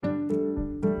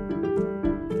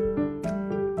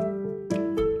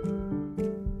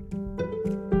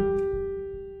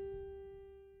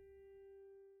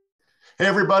Hey,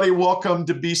 everybody, welcome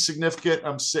to Be Significant.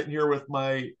 I'm sitting here with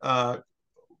my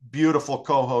beautiful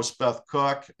co host, Beth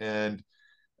Cook. And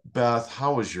Beth,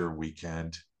 how was your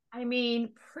weekend?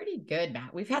 Pretty good,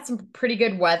 Matt. We've had some pretty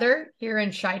good weather here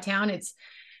in Chi-Town. It's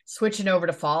switching over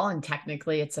to fall, and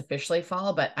technically it's officially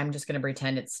fall, but I'm just going to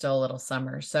pretend it's still a little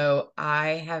summer. So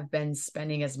I have been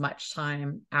spending as much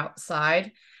time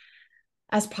outside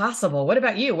as possible. What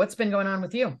about you? What's been going on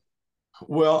with you?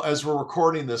 Well, as we're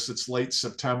recording this, it's late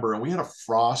September and we had a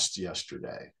frost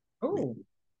yesterday. We, Oh,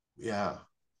 yeah.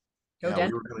 go Yeah, we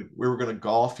Denver. were gonna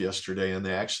golf yesterday, and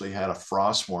they actually had a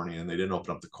frost warning, and they didn't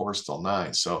open up the course till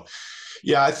 9. So,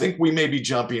 yeah, I think we may be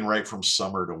jumping right from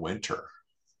summer to winter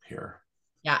here.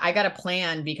 Yeah, I got a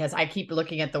plan because I keep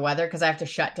looking at the weather because I have to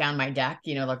shut down my deck,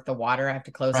 like the water, I have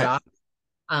to close it Right. off.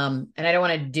 And I don't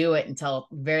want to do it until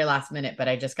very last minute, but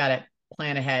I just got to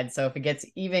plan ahead. So if it gets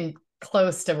even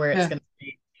close to where it's Yeah. going to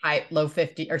be high, low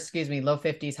 50, or excuse me, low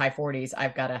 50s, high 40s,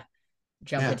 I've got to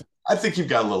jump Yeah. into. I think you've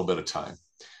got a little bit of time.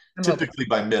 I'm hoping. Typically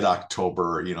by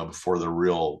mid-October, before the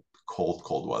real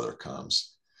cold weather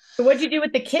comes. So what'd you do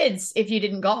with the kids if you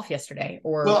didn't golf yesterday?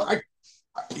 Or Well,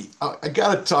 I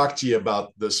got to talk to you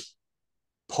about this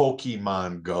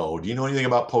Pokemon Go. Do you know anything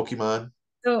about Pokemon?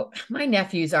 so my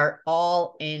nephews are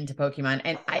all into Pokemon,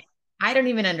 and I don't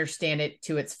even understand it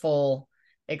to its full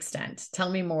extent. Tell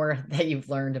me more that you've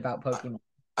learned about Pokemon.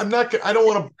 I'm not. I don't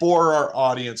want to bore our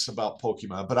audience about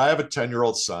Pokemon, but I have a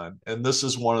 10-year-old son, and this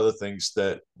is one of the things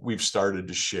that we've started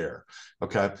to share.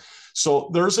 Okay, so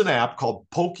there's an app called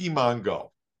Pokemon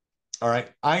Go. All right,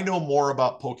 I know more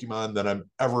about Pokemon than I'm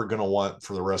ever going to want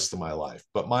for the rest of my life.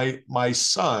 But my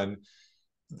son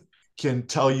can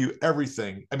tell you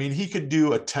everything. I mean, he could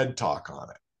do a TED talk on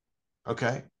it.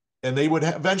 Okay. And they would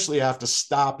eventually have to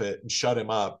stop it and shut him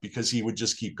up because he would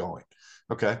just keep going.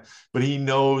 Okay. But he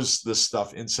knows this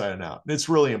stuff inside and out. And it's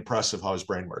really impressive how his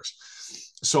brain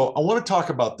works. So I want to talk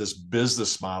about this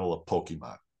business model of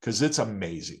Pokemon because it's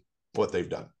amazing what they've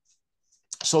done.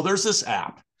 So there's this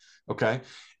app. Okay.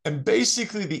 And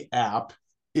basically, the app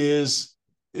is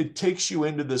it takes you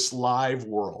into this live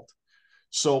world.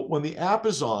 So when the app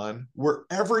is on,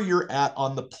 wherever you're at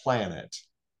on the planet,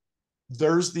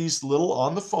 there's these little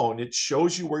on the phone, it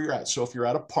shows you where you're at. So if you're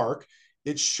at a park,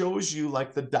 it shows you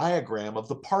like the diagram of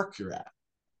the park you're at.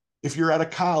 If you're at a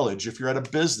college, if you're at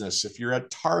a business, if you're at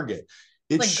Target,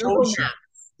 it Like Google shows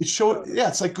you. Maps, Yeah,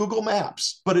 it's like Google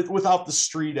Maps, but without the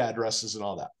street addresses and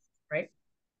all that. right?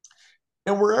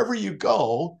 And wherever you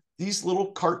go, these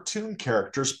little cartoon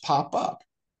characters pop up,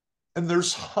 and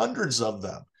there's hundreds of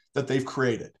them that they've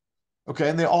created. Okay,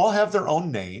 and they all have their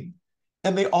own name,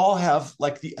 and they all have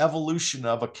like the evolution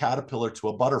of a caterpillar to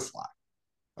a butterfly.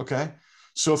 Okay.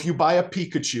 So if you buy a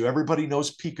Pikachu, everybody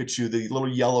knows Pikachu, the little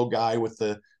yellow guy with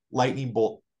the lightning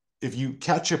bolt. If you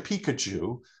catch a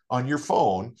Pikachu on your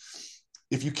phone,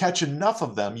 if you catch enough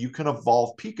of them, you can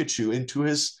evolve Pikachu into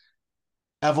his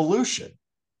evolution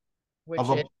of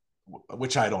Which a, is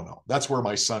which I don't know. That's where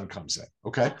my son comes in.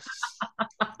 Okay.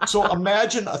 So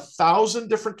imagine 1,000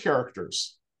 different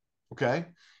characters. Okay.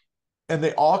 And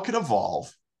they all can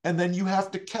evolve. And then you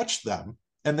have to catch them,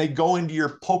 and they go into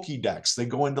your Pokédex. They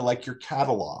go into like your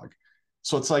catalog.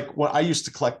 So it's like when I used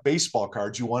to collect baseball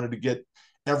cards, you wanted to get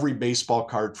every baseball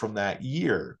card from that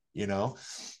year,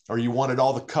 or you wanted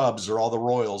all the Cubs or all the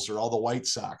Royals or all the White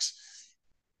Sox.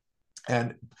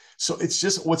 And so it's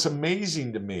just what's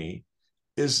amazing to me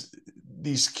is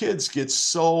these kids get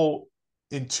so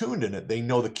in tune in it. They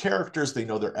know the characters, they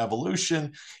know their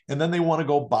evolution, and then they want to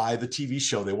go buy the TV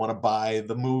show. They want to buy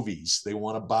the movies. They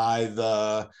want to buy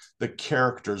the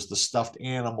characters, the stuffed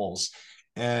animals,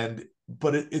 and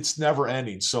but it's never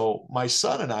ending. So my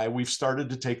son and I, we've started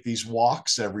to take these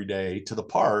walks every day to the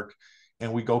park,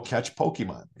 and we go catch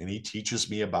Pokemon, and he teaches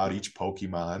me about each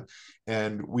Pokemon,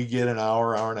 and we get an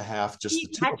hour and a half, how do just you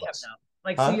the two catch of them us. though?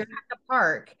 Like, so Huh? you're at the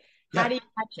park. How Yeah. do you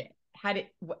catch it?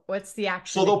 What's the So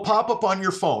action to they'll catch pop up on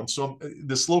your phone. So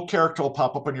this little character will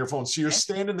pop up on your phone. So you're it?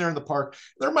 standing there in the park.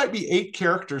 There might be 8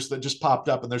 characters that just popped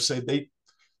up, and they're saying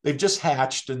they've just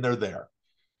hatched and they're there.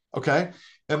 Okay.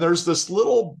 And there's this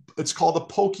little, it's called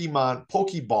a Pokemon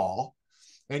Pokeball,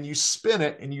 and you spin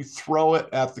it and you throw it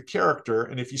at the character.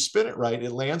 And if you spin it right,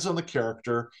 it lands on the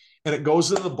character and it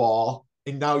goes into the ball.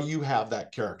 And now you have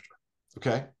that character.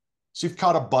 Okay. So you've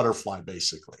caught a butterfly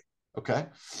basically. Okay.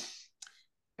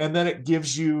 And then it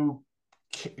gives you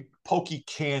pokey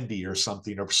candy or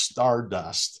something, or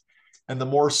stardust. And the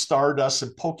more stardust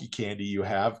and pokey candy you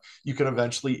have, you can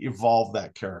eventually evolve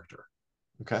that character.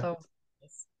 Okay. Oh,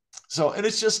 So, and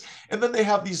it's just, and then they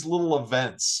have these little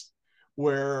events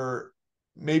where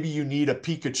maybe you need a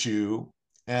Pikachu,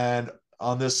 and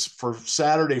on this for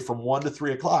Saturday from 1 to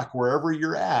 3 o'clock, wherever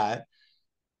you're at,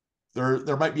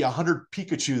 there might be 100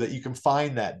 Pikachu that you can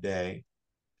find that day.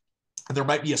 And there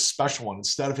might be a special one.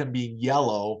 Instead of him being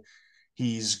yellow,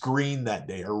 he's green that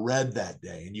day or red that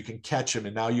day, and you can catch him.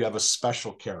 And now you have a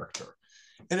special character.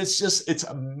 And it's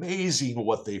amazing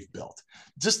what they've built.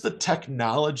 Just the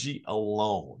technology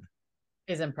alone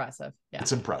is impressive. Yeah.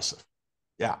 It's impressive.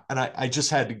 Yeah. And I just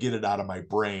had to get it out of my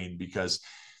brain because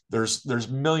there's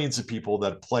millions of people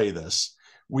that play this.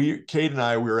 Kate and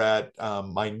I, we were at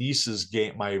my niece's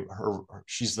game.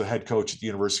 She's the head coach at the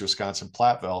University of Wisconsin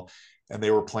Platteville, and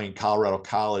they were playing Colorado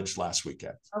College last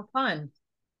weekend. Oh, fun.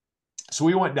 So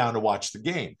we went down to watch the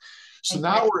game. So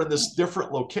now we're in this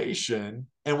different location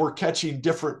and we're catching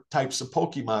different types of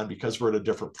Pokemon because we're at a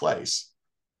different place.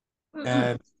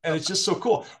 And it's just so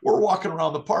cool. We're walking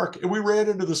around the park and we ran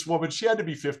into this woman. She had to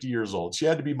be 50 years old. She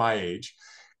had to be my age.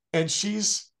 And she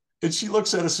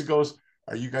looks at us and goes,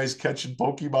 "Are you guys catching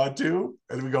Pokemon too?"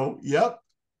 And we go, "Yep."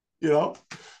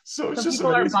 So it's just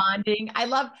people amazing. Are bonding.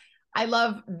 I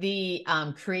love the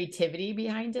creativity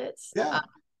behind it. Yeah.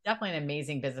 Definitely an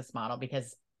amazing business model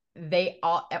because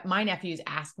my nephews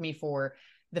asked me for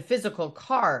the physical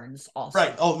cards also.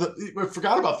 Right. Oh, I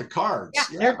forgot about the cards.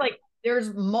 Yeah.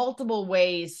 There's multiple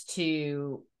ways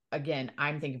to, again,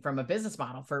 I'm thinking from a business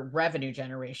model for revenue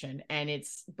generation, and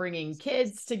it's bringing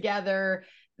kids together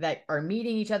that are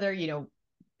meeting each other.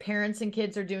 Parents and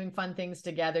kids are doing fun things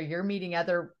together. You're meeting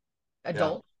other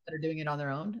adults that are doing it on their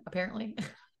own, apparently.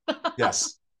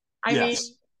 Yes. I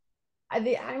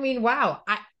mean, wow.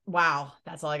 Wow.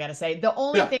 That's all I got to say. The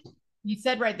only thing you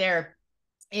said right there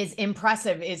is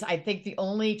impressive is I think the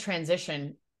only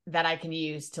transition that I can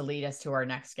use to lead us to our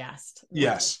next guest.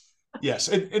 Yes.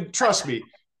 And trust me,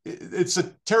 it's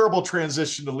a terrible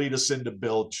transition to lead us into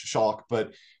Bill Schalk,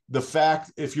 but the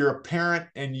fact, if you're a parent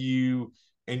and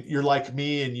you're like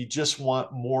me and you just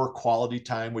want more quality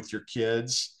time with your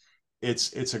kids,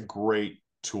 it's a great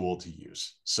tool to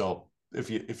use. So if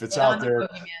it's out there,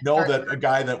 know that a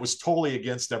guy that was totally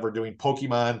against ever doing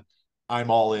Pokemon,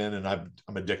 I'm all in and I'm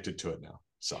addicted to it now.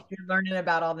 So you're learning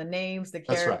about all the names, the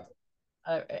characters.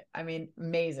 That's right. I mean,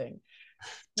 amazing.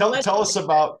 Tell us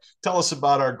about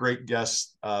our great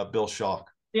guest, Bill Schalk.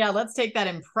 Yeah, let's take that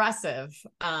impressive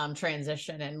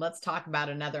transition and let's talk about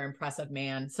another impressive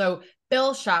man. So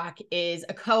Bill Schalk is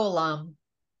a co-alum.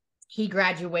 He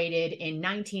graduated in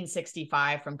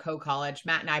 1965 from Coe College.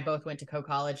 Matt and I both went to Coe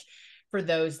College, for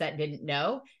those that didn't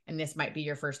know, and this might be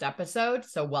your first episode,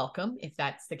 so welcome if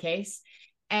that's the case.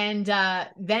 And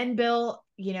then Bill,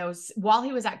 while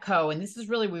he was at Coe, and this is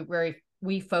really where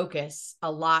we focus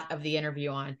a lot of the interview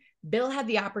on, Bill had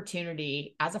the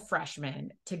opportunity as a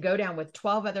freshman to go down with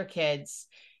 12 other kids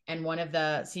and one of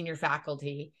the senior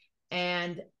faculty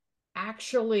and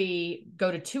actually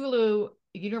go to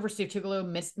University of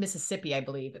Tougaloo, Mississippi, I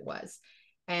believe it was.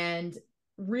 And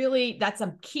really, that's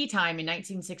a key time in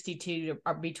 1962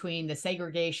 between the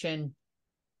segregation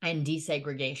and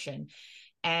desegregation.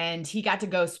 And he got to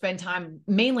go spend time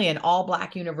mainly in all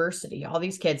Black university, all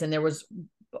these kids. And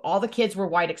all the kids were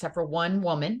white except for one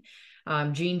woman,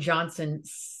 Jean Johnson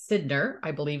Sidner,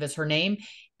 I believe is her name.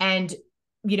 And,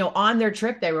 on their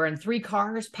trip, they were in 3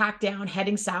 cars packed down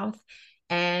heading south.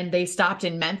 And they stopped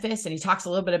in Memphis, and he talks a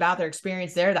little bit about their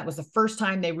experience there. That was the first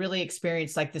time they really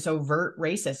experienced like this overt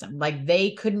racism. Like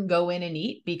they couldn't go in and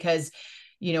eat because,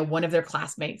 one of their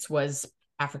classmates was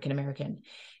African-American.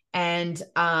 And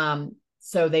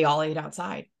so they all ate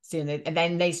outside. And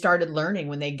then they started learning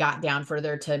when they got down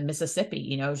further to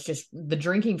Mississippi. It's just the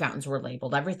drinking fountains were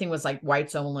labeled. Everything was like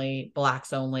whites only,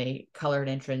 Blacks only, colored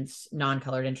entrance,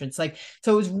 non-colored entrance. So it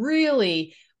was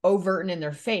really overt and in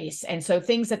their face. And so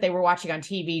things that they were watching on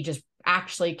TV just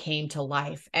actually came to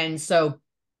life. And so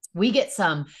we get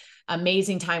some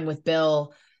amazing time with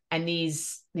Bill and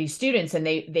these students, and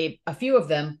they a few of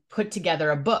them put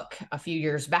together a book a few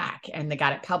years back and they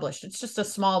got it published. It's just a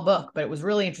small book, but it was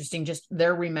really interesting, just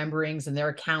their rememberings and their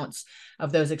accounts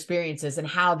of those experiences and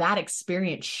how that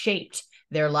experience shaped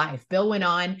their life. Bill went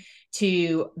on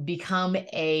to become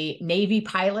a Navy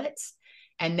pilot.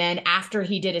 And then after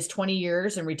he did his 20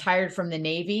 years and retired from the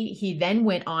Navy, he then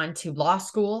went on to law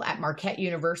school at Marquette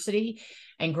University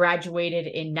and graduated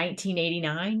in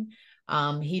 1989.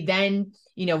 He then,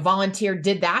 volunteered,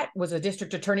 was a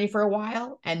district attorney for a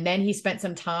while. And then he spent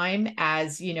some time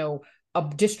as, a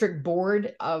district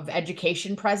board of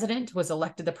education president, was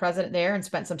elected the president there and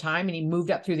spent some time, and he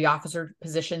moved up through the officer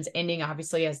positions, ending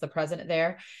obviously as the president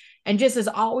there. And just has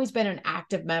always been an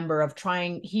active member of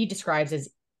trying, he describes as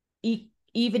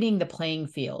evening the playing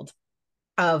field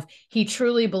of he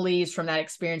truly believes from that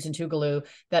experience in Tougaloo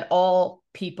that all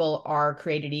people are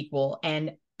created equal.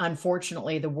 And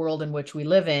unfortunately, the world in which we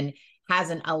live in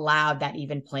hasn't allowed that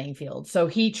even playing field. So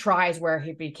he tries where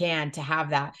he can to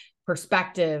have that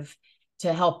perspective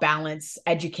to help balance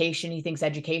education. He thinks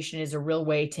education is a real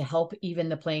way to help even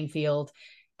the playing field,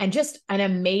 and just an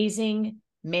amazing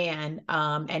man.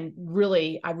 And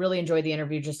really, I really enjoyed the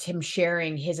interview, just him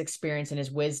sharing his experience and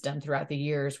his wisdom throughout the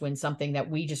years, when something that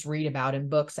we just read about in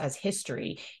books as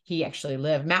history, he actually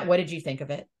lived. Matt, what did you think of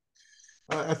it?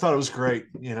 I thought it was great.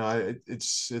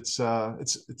 It's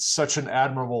such an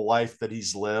admirable life that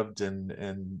he's lived,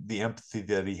 and the empathy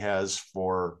that he has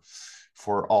for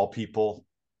all people,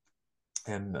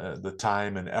 and the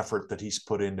time and effort that he's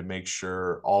put in to make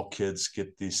sure all kids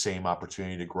get the same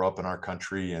opportunity to grow up in our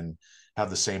country and have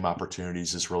the same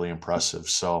opportunities is really impressive.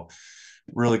 So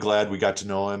really glad we got to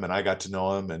know him, and I got to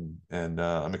know him, and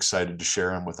I'm excited to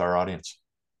share him with our audience.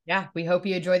 Yeah, we hope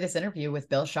you enjoy this interview with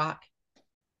Bill Schalk.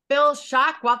 Bill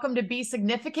Schalk, welcome to Be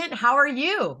Significant. How are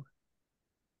you?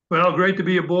 Well, great to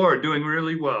be aboard. Doing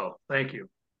really well. Thank you.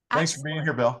 Thanks for being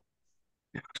here, Bill.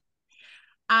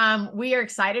 We are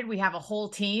excited. We have a whole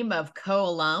team of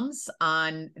co-alums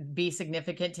on Be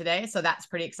Significant today, so that's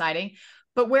pretty exciting.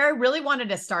 But where I really wanted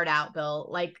to start out, Bill,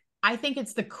 like, I think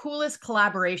it's the coolest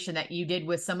collaboration that you did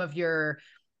with some of your,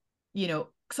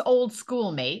 old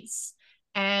schoolmates.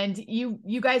 And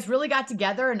you guys really got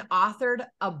together and authored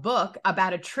a book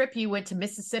about a trip you went to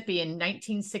Mississippi in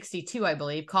 1962, I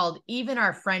believe, called Even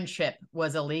Our Friendship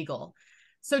Was Illegal.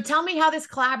 So tell me how this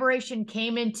collaboration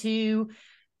came into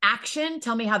action.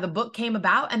 Tell me how the book came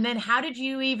about. And then how did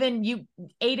you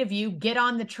eight of you, get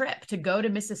on the trip to go to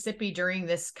Mississippi during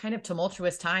this kind of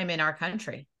tumultuous time in our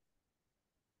country?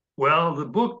 Well, the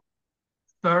book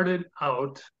started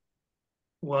out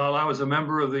while I was a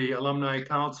member of the Alumni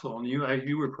Council, and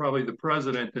you were probably the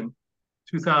president in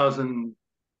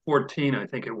 2014, I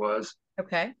think it was.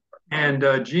 Okay. And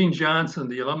Gene Johnson,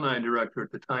 the alumni director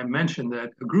at the time, mentioned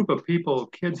that a group of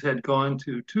kids had gone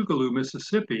to Tougaloo,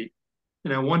 Mississippi,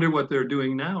 and I wonder what they're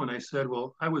doing now. And I said,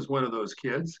 well, I was one of those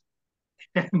kids.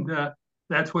 And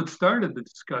that's what started the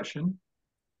discussion.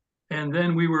 And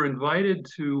then we were invited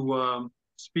to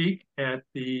speak at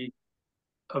the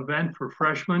event for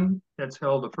freshmen that's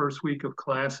held the first week of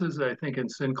classes, I think in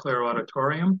Sinclair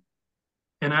Auditorium.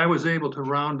 And I was able to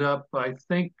round up, I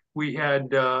think we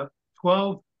had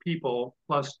 12 people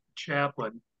plus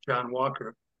chaplain, John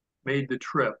Walker, made the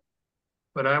trip.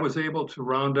 But I was able to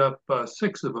round up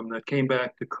 6 of them that came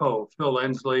back to Phil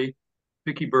Ensley,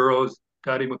 Vicki Burrows,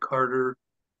 Dottie McCarter,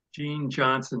 Gene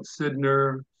Johnson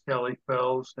Sidner, Sally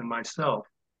Fells, and myself.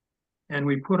 And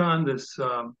we put on this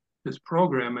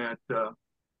program at the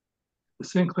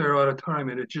Sinclair Auditorium,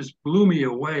 and it just blew me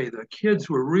away. The kids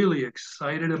were really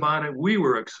excited about it. We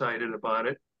were excited about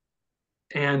it.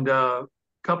 And a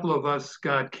couple of us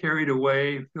got carried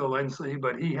away, Phil Ensley,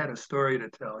 but he had a story to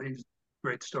tell. He's a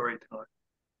great storyteller.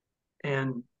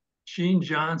 And Jean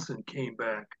Johnson came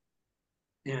back,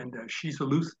 and she's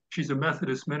a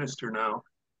Methodist minister now.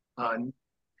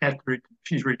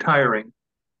 She's retiring,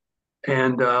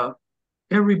 and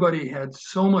everybody had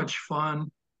so much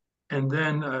fun. And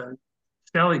then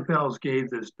Sally Fells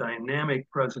gave this dynamic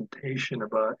presentation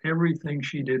about everything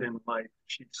she did in life.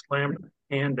 She slammed her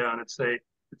hand down and say,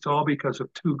 "It's all because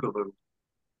of Tougaloo,"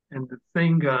 and the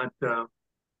thing got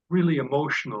really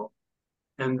emotional.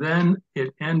 And then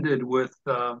it ended with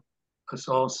us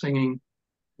all singing,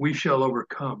 "We Shall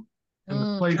Overcome." And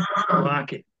the place was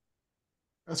rocking.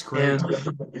 That's great.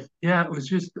 And yeah, it was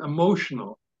just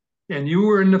emotional. And you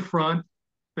were in the front,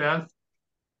 Beth,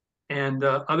 and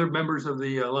other members of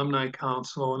the Alumni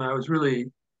Council. And I was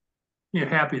really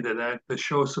happy that the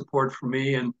show support for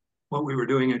me and what we were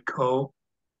doing at Co.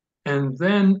 And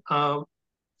then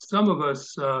some of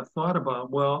us thought about,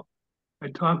 well, I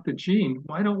talked to Gene,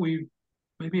 why don't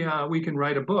maybe we can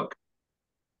write a book.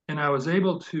 And I was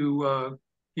able to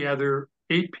gather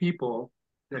 8 people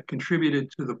that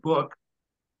contributed to the book.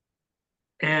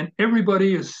 And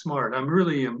everybody is smart. I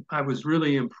was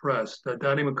really impressed.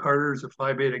 Dottie McCarter is a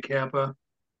Phi Beta Kappa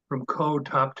from Co,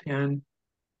 top 10.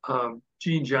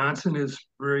 Gene Johnson is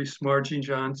very smart. Gene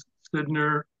Johnson,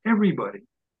 Sidner, everybody.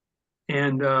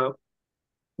 And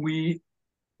we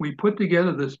put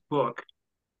together this book.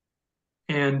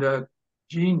 And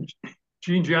Gene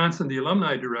Johnson, the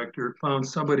alumni director, found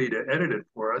somebody to edit it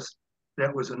for us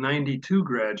that was a 92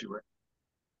 graduate.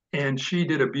 And she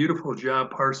did a beautiful job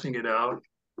parsing it out.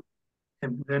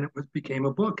 And then it became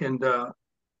a book. And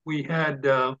we had,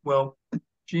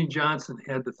 Gene Johnson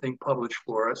had the thing published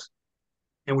for us.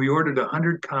 And we ordered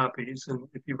 100 copies. And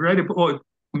if you write a book,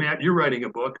 Matt, you're writing a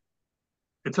book.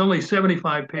 It's only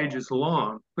 75 pages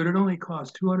long, but it only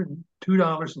costs $202.50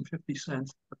 to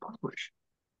publish.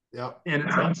 Yep. And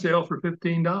it's on sale for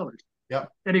 $15. Yep.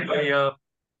 Anyway,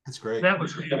 That's great. that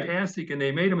was fantastic. And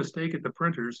they made a mistake at the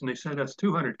printers and they sent us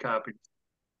 200 copies.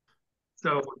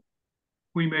 So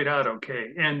we made out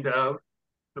okay. And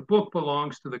the book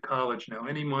belongs to the college now.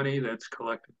 Any money that's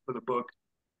collected for the book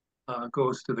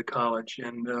goes to the college.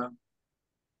 And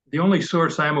the only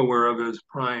source I'm aware of is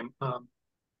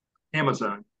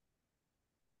Amazon.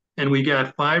 And we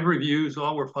got 5 reviews,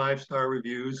 all were 5-star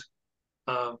reviews.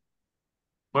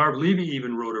 Marv Levy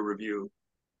even wrote a review,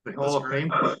 the Hall of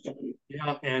Fame.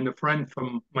 Yeah, and a friend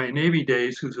from my Navy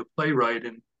days who's a playwright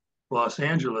in Los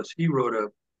Angeles, he wrote a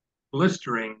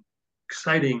blistering,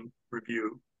 exciting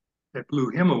review that blew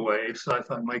him away. So I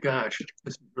thought, my gosh,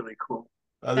 this is really cool.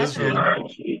 This is really cool.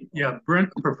 Yeah,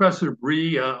 Professor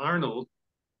Bree Arnold,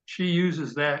 she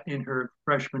uses that in her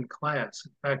freshman class.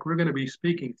 In fact, we're going to be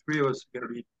speaking, 3 of us are going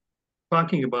to be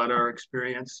talking about our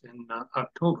experience in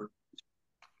October.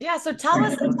 Yeah, so tell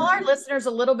our listeners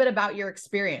a little bit about your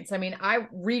experience. I mean, I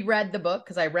reread the book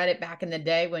because I read it back in the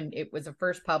day when it was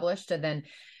first published, and then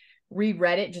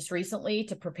reread it just recently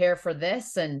to prepare for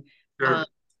this. And Sure.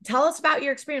 Tell us about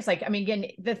your experience. Like, I mean, again,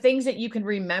 the things that you can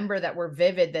remember that were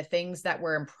vivid, the things that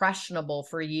were impressionable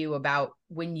for you about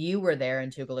when you were there in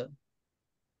Tougaloo.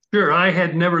 Sure, I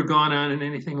had never gone on in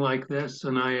anything like this,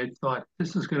 and I had thought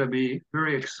this is going to be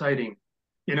very exciting.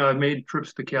 You know, I've made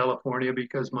trips to California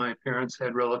because my parents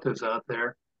had relatives out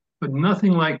there, but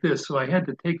nothing like this. So I had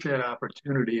to take that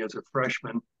opportunity as a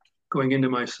freshman going into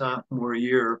my sophomore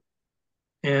year.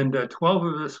 And 12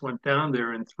 of us went down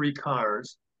there in 3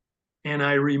 cars. And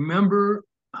I remember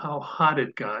how hot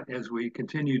it got as we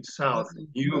continued south,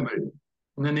 humid.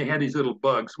 And then they had these little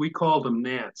bugs. We called them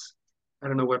gnats. I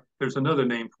don't know what, there's another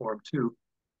name for them too.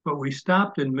 But we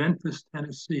stopped in Memphis,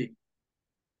 Tennessee.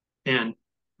 And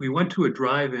we went to a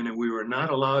drive-in and we were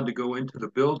not allowed to go into the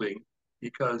building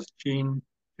because Gene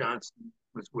Johnson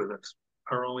was with us,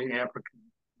 our only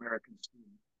African-American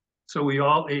student. So we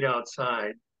all ate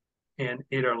outside and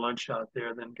ate our lunch out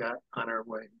there, then got on our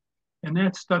way. And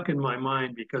that stuck in my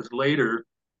mind because later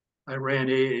I ran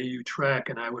AAU track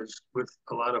and I was with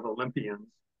a lot of Olympians.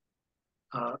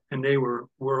 And they were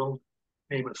world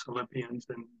famous Olympians.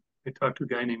 And I talked to a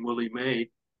guy named Willie May,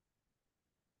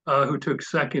 who took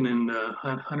second in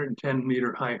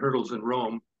 110-meter high hurdles in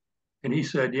Rome. And he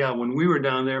said, yeah, when we were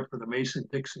down there for the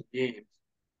Mason-Dixon Games,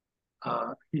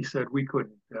 he said we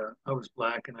couldn't, I was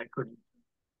black and I couldn't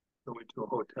go into a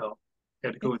hotel. I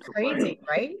had to go into crazy,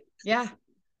 right? Yeah.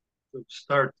 To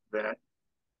start that.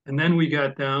 And then we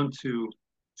got down to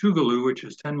Tougaloo, which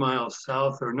is 10 miles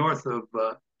south or north of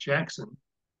Jackson.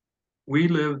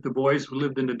 The boys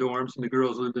lived in the dorms and the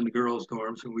girls lived in the girls'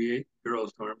 dorms, and we ate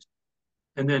girls' dorms.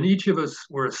 And then each of us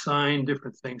were assigned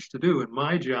different things to do. And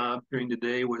my job during the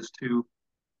day was to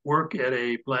work at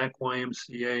a black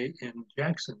YMCA in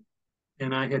Jackson.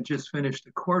 And I had just finished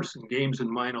a course in games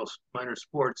and minor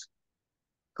sports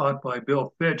taught by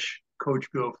Bill Fitch, Coach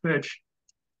Bill Fitch.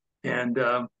 And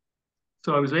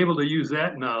so I was able to use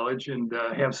that knowledge and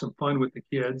have some fun with the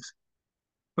kids.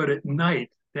 But at night,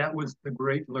 that was the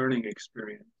great learning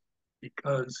experience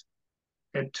because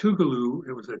at Tougaloo,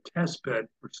 it was a test bed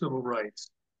for civil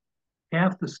rights.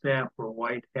 Half the staff were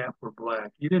white, half were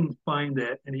black. You didn't find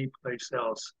that anyplace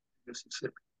else in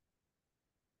Mississippi.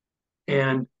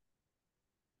 And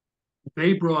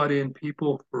they brought in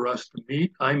people for us to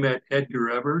meet. I met Edgar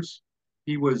Evers.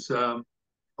 He was a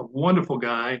wonderful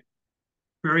guy,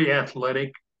 very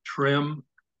athletic, trim,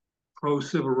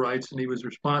 pro-civil rights, and he was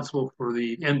responsible for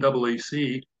the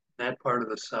NAAC, that part of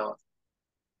the South.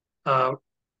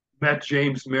 Met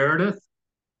James Meredith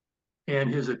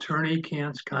and his attorney,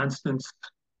 Constance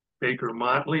Baker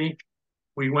Motley.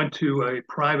 We went to a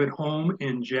private home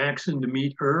in Jackson to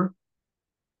meet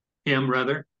him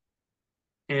rather.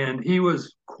 And he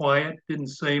was quiet, didn't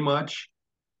say much.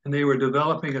 And they were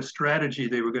developing a strategy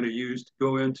they were going to use to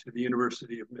go into the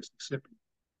University of Mississippi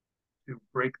to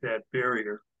break that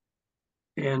barrier.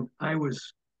 And I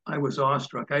was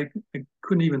awestruck. I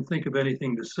couldn't even think of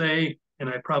anything to say, and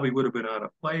I probably would have been out of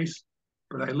place.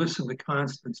 But I listened to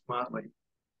Constance Motley.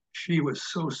 She was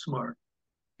so smart.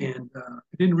 And I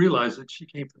didn't realize that she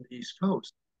came from the East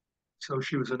Coast. So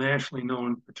she was a nationally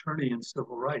known attorney in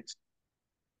civil rights.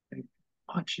 And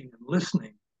watching and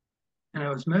listening, and I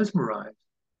was mesmerized.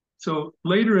 So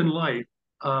later in life,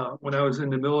 when I was in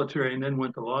the military and then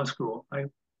went to law school, I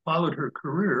followed her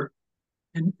career,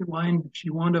 and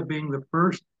she wound up being the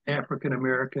first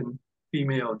African-American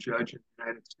female judge in the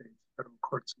United States federal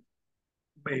courts.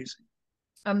 Amazing.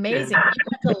 Amazing. And You got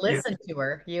to yeah, listen to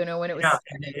her, when it was yeah,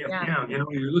 started. yeah, Yeah. yeah,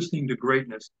 you're listening to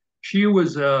greatness. She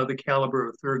was the caliber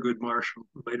of Thurgood Marshall,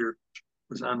 who later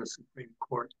was on the Supreme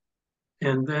Court.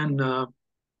 And then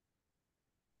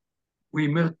we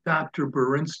met Dr.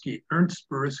 Berinsky, Ernst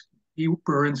Berinsky.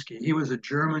 He was a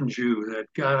German Jew that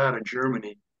got out of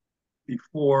Germany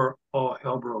before all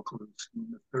hell broke loose in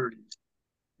the 30s.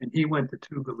 And he went to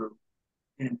Tougaloo.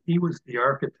 And he was the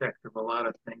architect of a lot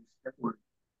of things that were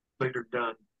later done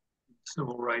in the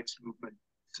civil rights movement,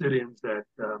 sit-ins at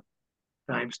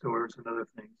dime stores and other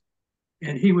things.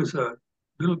 And he was a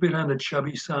little bit on the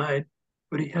chubby side,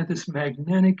 but he had this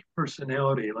magnetic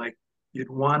personality, like you'd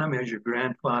want him as your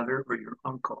grandfather or your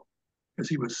uncle, because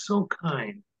he was so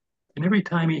kind. And every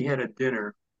time he had a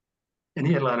dinner, and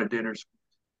he had a lot of dinners,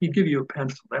 he'd give you a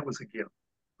pencil. That was a gift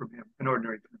from him, an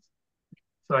ordinary pencil.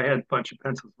 So I had a bunch of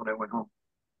pencils when I went home.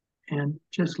 And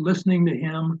just listening to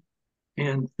him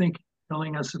and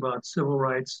telling us about civil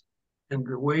rights and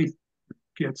the way to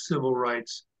get civil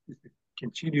rights is to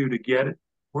continue to get it,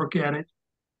 work at it,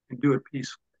 and do it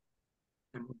peacefully.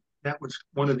 And that was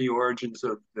one of the origins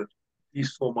of the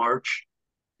peaceful march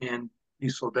and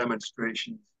peaceful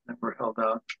demonstrations that were held in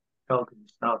the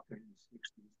South during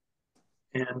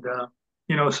the 60s.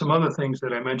 And, some other things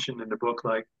that I mentioned in the book,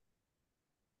 like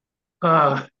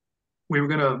we were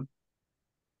going to,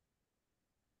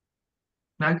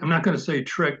 I'm not going to say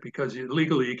trick because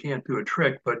legally you can't do a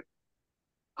trick, but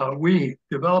we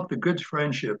developed a good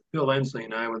friendship, Bill Ensley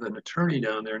and I, with an attorney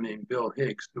down there named Bill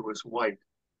Higgs, who was white,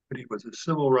 but he was a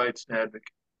civil rights advocate.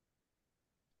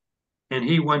 And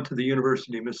he went to the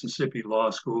University of Mississippi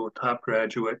Law School, a top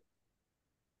graduate.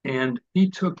 And he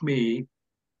took me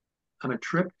on a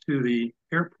trip to the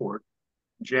airport,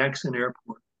 Jackson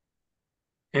Airport.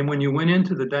 And when you went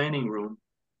into the dining room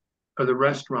or the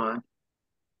restaurant,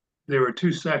 there were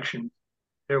two sections.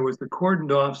 There was the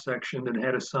cordoned off section that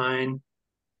had a sign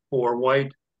for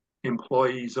white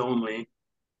employees only.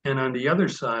 And on the other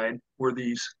side were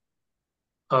these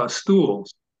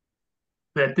stools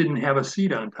that didn't have a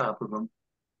seat on top of them.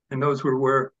 And those were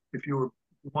where, if you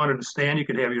wanted to stand, you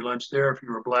could have your lunch there. If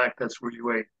you were black, that's where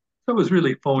you ate. So it was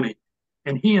really phony.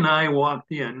 And he and I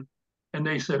walked in and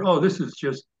they said, oh, this is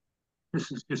just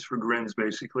for grins,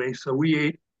 basically. So we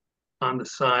ate on the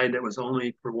side that was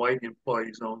only for white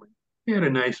employees only. We had a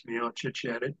nice meal,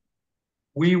 chit-chatted.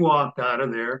 We walked out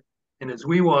of there. And as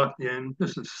we walked in,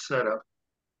 this is set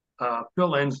up.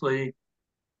 Phil Ensley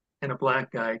and a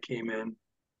black guy came in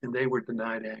and they were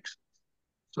denied access.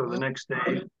 So the next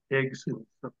day, Higgs and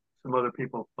some other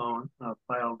people filed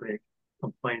a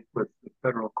complaint with the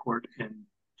federal court in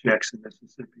Jackson,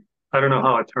 Mississippi. I don't know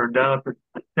how it turned out, but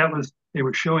they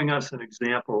were showing us an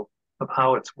example of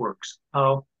how it works,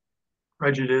 how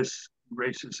prejudice,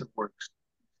 racism works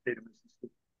in the state of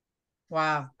Mississippi.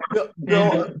 Wow. Bill,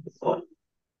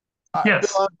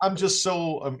 yes. Bill, I'm just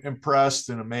so impressed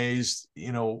and amazed.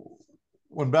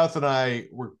 When Beth and I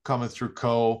were coming through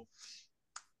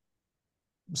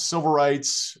civil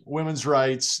rights, women's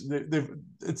rights,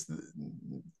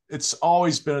 it's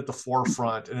always been at the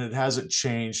forefront, and it hasn't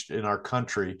changed in our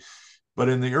country. But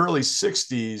in the early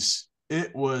 60s,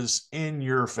 it was in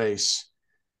your face.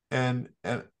 And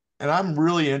I'm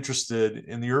really interested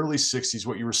in the early 60s,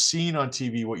 what you were seeing on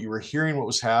TV, what you were hearing, what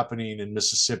was happening in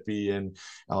Mississippi and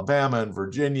Alabama and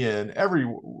Virginia and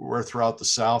everywhere throughout the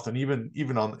South, and even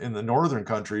in the northern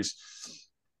countries.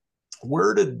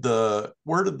 Where did the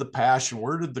passion,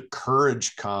 where did the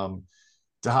courage come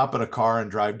to hop in a car and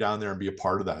drive down there and be a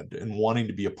part of that and wanting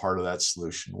to be a part of that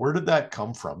solution? Where did that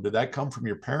come from? Did that come from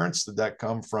your parents? Did that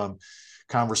come from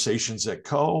conversations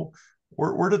at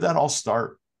where did that all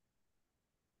start?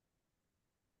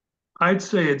 I'd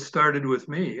say it started with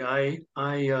me. I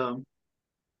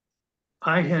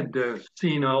had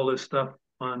seen all this stuff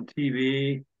on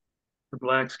TV, the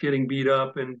blacks getting beat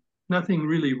up, and nothing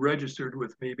really registered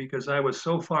with me because I was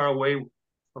so far away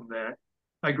from that.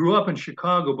 I grew up in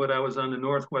Chicago, but I was on the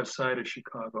northwest side of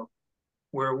Chicago,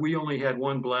 where we only had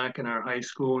one black in our high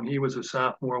school, and he was a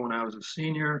sophomore when I was a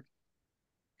senior.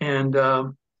 And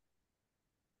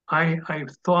I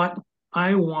thought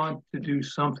I want to do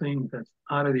something that's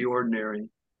out of the ordinary.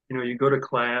 You go to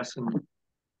class and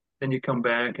then you come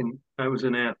back, and I was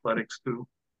in athletics too,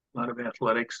 a lot of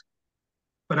athletics.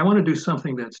 But I want to do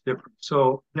something that's different.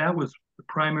 So that was the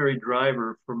primary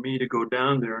driver for me to go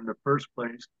down there in the first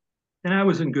place. And I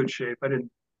was in good shape. I didn't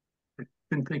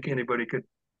think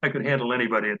I could handle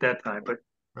anybody at that time. But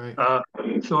Right.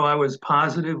 so I was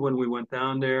positive when we went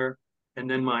down there, and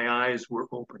then my eyes were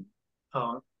open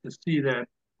to see that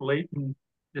blatant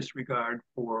disregard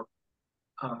for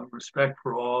respect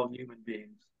for all human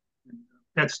beings. And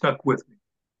that stuck with me.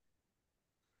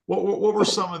 What were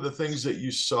some of the things that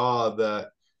you saw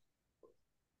that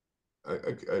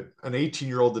an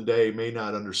 18-year-old today may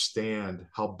not understand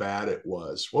how bad it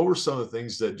was? What were some of the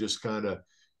things that just kind of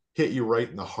hit you right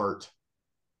in the heart?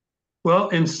 Well,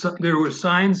 and so, there were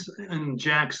signs in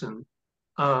Jackson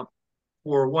uh,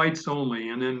 for whites only,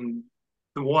 and then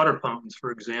the water fountains,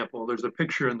 for example. There's a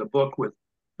picture in the book with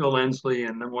Phil Ensley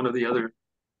and one of the other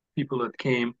people that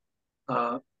came.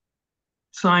 Uh,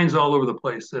 Signs all over the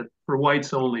place that for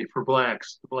whites only, for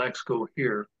blacks, the blacks go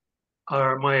here.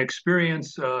 My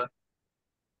experience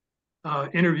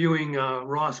interviewing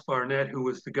Ross Barnett, who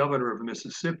was the governor of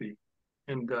Mississippi,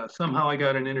 and somehow I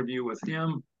got an interview with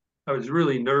him. I was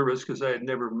really nervous because I had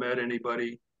never met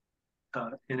anybody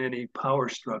in any power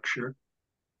structure.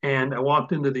 And I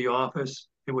walked into the office.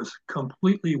 It was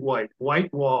completely white,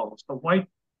 white walls, a white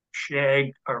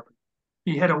shag carpet.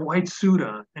 He had a white suit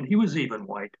on, and he was even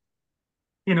white,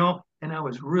 you know. And I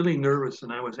was really nervous,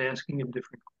 and I was asking him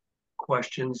different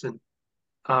questions. And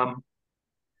um,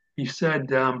 he said,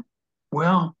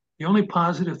 well, the only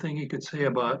positive thing he could say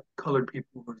about colored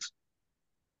people was,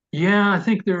 yeah, I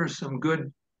think there are some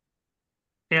good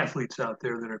athletes out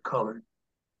there that are colored.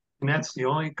 And that's the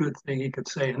only good thing he could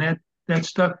say. And that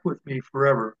stuck with me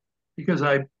forever because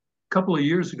a couple of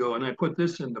years ago, and I put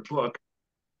this in the book,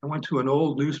 I went to an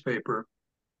old newspaper.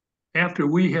 After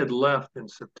we had left in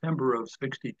September of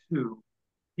 62,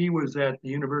 he was at the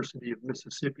University of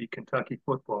Mississippi Kentucky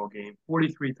football game,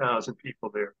 43,000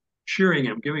 people there, cheering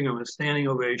him, giving him a standing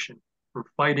ovation for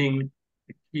fighting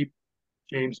to keep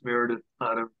James Meredith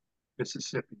out of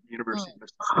Mississippi, University of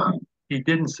Mississippi. He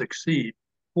didn't succeed.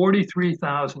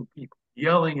 43,000 people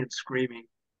yelling and screaming.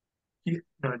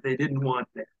 They didn't want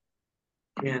that.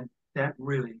 And that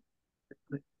really,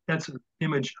 that's an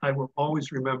image I will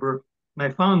always remember. And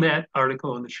I found that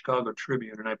article in the Chicago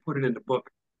Tribune, and I put it in the book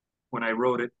when I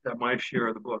wrote it, my share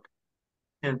of the book.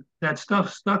 And that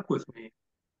stuff stuck with me.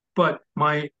 But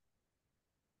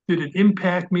did it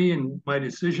impact me in my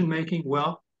decision making?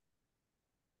 Well,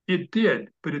 it did,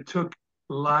 but it took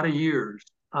a lot of years.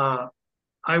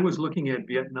 I was looking at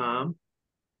Vietnam,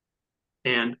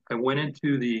 and I went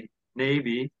into the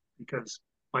Navy because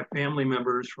my family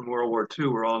members from World War II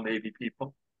were all Navy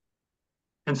people.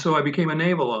 And so I became a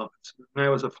naval officer, and I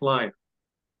was a flyer.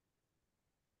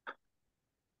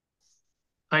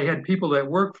 I had people that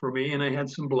worked for me, and I had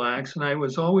some blacks, and I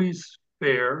was always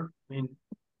fair. I mean,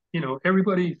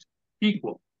 everybody's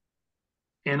equal.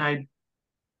 And I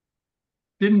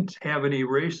didn't have any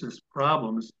racist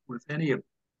problems with any of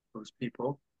those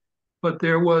people, but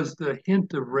there was the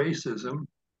hint of racism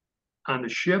on the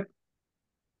ship.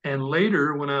 And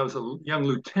later, when I was a young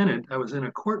lieutenant, I was in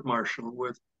a court martial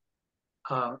with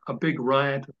a big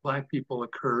riot of black people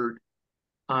occurred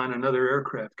on another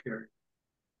aircraft carrier.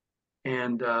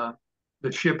 And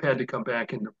the ship had to come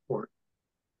back into port.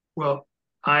 Well,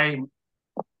 I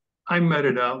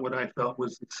meted out what I felt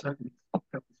was the sentence that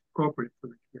was appropriate for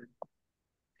the kid.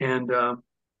 And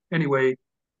anyway,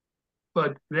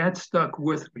 but that stuck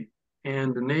with me.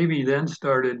 And the Navy then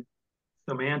started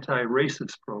some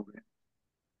anti-racist programs.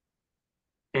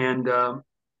 And,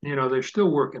 they're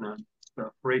still working on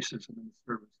stuff, racism in the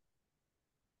service.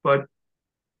 But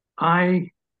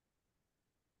I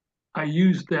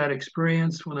used that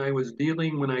experience when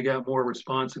I got more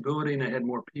responsibility and I had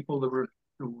more people that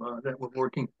were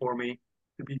working for me,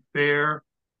 to be fair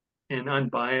and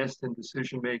unbiased in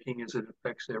decision making as it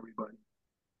affects everybody.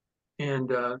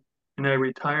 And I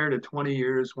retired at 20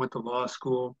 years, went to law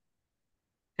school,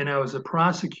 and I was a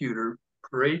prosecutor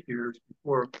for 8 years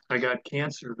before I got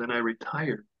cancer. Then I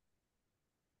retired.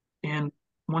 And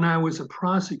when I was a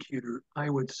prosecutor, I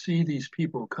would see these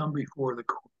people come before the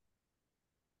court.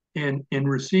 And in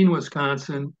Racine,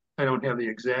 Wisconsin, I don't have the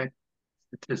exact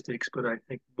statistics, but I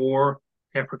think more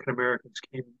African Americans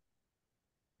came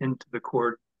into the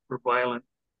court for violent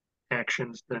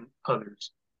actions than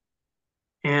others.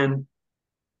 And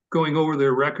going over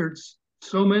their records,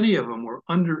 so many of them were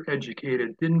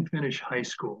undereducated, didn't finish high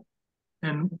school.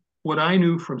 And what I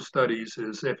knew from studies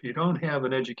is if you don't have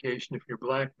an education, if you're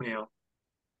black male,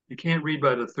 you can't read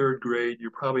by the third grade,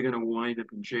 you're probably going to wind up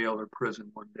in jail or prison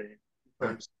one day.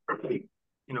 Because,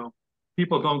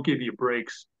 people don't give you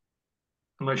breaks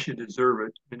unless you deserve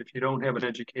it. And if you don't have an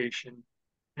education,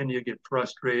 then you get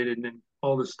frustrated and then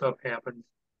all this stuff happens.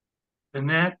 And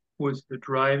that was the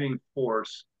driving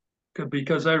force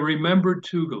because I remembered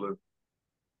Tougaloo,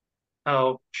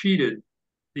 how cheated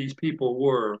these people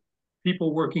were.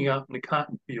 People working out in the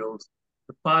cotton fields.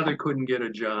 The father couldn't get a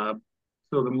job,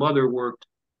 so the mother worked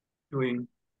doing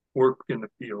work in the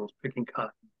fields, picking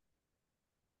cotton.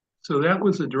 So that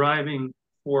was a driving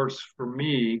force for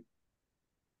me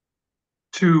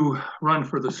to run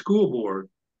for the school board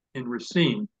in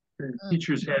Racine. The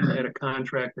teachers hadn't had a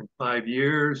contract in 5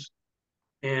 years,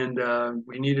 and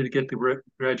we needed to get the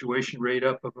graduation rate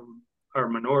up of our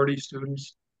minority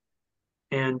students.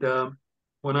 And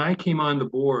when I came on the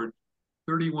board,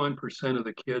 31% of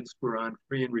the kids were on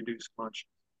free and reduced lunch.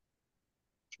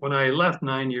 When I left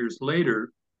 9 years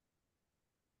later,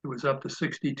 it was up to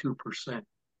 62%.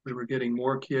 We were getting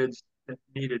more kids that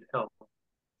needed help.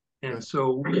 And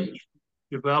so we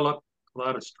developed a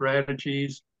lot of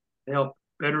strategies to help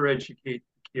better educate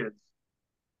the kids.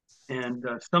 And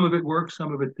some of it worked,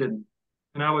 some of it didn't.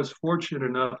 And I was fortunate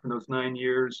enough in those 9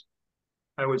 years.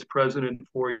 I was president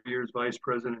 4 years, vice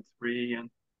president 3,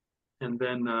 and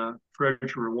then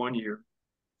treasurer 1 year.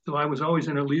 So I was always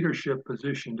in a leadership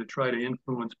position to try to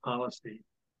influence policy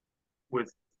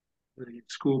with the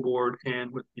school board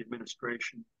and with the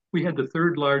administration. We had the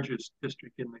third largest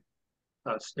district in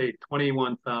the state,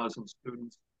 21,000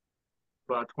 students,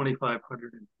 about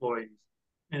 2,500 employees.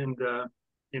 And,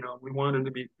 we wanted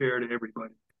to be fair to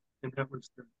everybody. And that was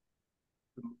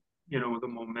the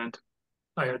momentum.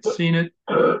 I had seen it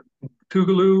in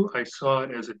Tougaloo. I saw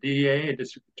it as a DA, a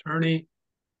district attorney,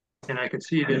 and I could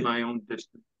see it in my own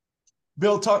district.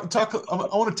 Bill, talk.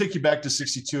 I want to take you back to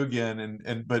 62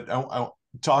 again, but I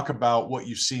talk about what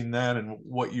you've seen then and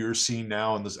what you're seeing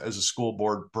now as a school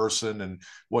board person, and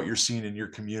what you're seeing in your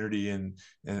community. And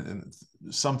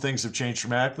some things have changed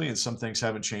dramatically, and some things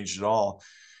haven't changed at all.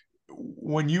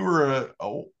 When you were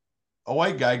a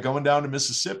white guy going down to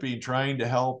Mississippi and trying to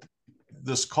help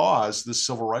this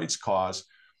civil rights cause,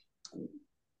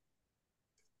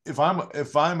 if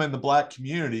I'm in the Black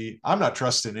community, I'm not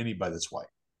trusting anybody that's white.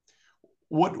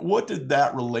 What did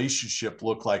that relationship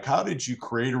look like? How did you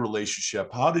create a relationship?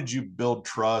 How did you build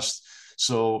trust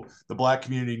so the Black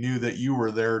community knew that you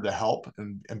were there to help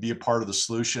and be a part of the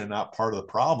solution and not part of the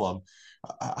problem?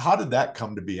 How did that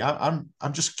come to be? I'm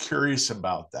just curious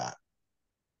about that.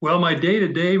 Well, my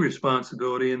day-to-day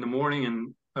responsibility in the morning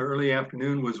and early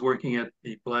afternoon was working at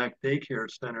the Black daycare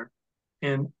center.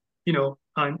 And,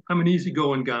 I'm an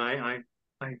easygoing guy.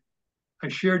 I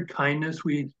shared kindness.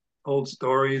 We told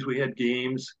stories, we had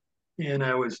games, and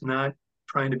I was not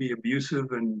trying to be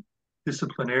abusive and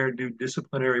do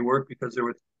disciplinary work because there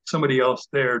was somebody else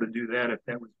there to do that if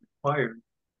that was required.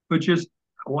 But just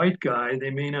a white guy,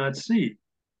 they may not see.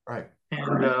 Right.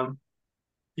 And,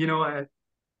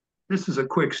 this is a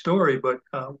quick story, but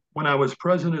when I was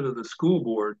president of the school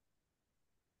board,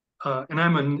 and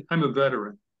I'm a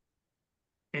veteran,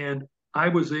 and I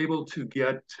was able to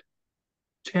get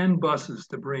 10 buses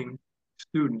to bring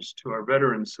students to our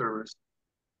veterans service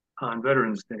on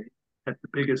Veterans Day at the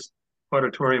biggest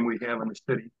auditorium we have in the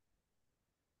city.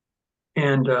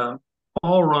 And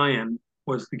Paul Ryan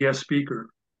was the guest speaker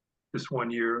this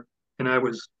one year, and I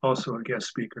was also a guest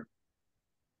speaker.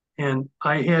 And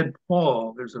I had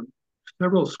Paul, there's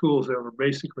several schools that were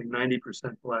basically 90%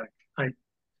 Black. I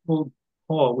told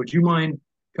Paul, would you mind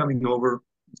coming over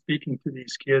and speaking to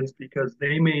these kids, because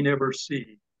they may never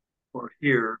see or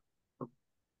hear or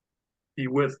be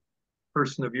with a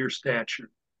person of your stature.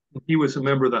 And he was a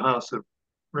member of the House of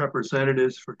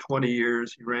Representatives for 20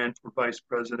 years. He ran for vice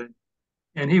president,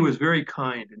 and he was very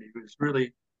kind, and he was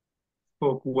really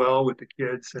spoke well with the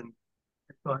kids. And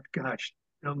I thought, gosh,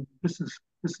 this is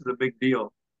a big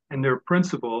deal. And their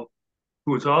principal,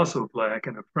 who was also Black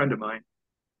and a friend of mine,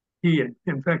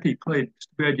 in fact, he played. It's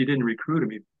too bad you didn't recruit him.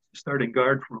 He was a starting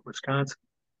guard from Wisconsin.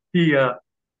 He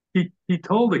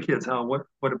told the kids what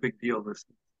a big deal this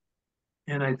is.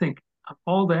 And I think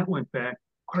all that went back,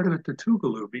 part of it to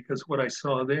Tougaloo, because what I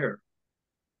saw there.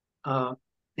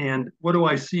 And what do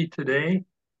I see today?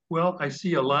 Well, I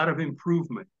see a lot of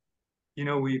improvement.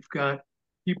 We've got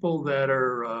people that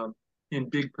are in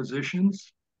big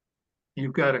positions.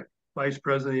 You've got a vice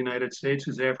president of the United States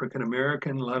who's African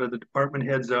American. A lot of the department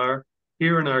heads are.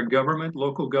 Here in our government,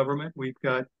 local government, we've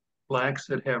got Blacks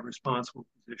that have responsible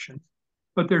positions.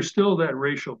 But there's still that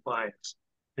racial bias,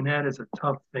 and that is a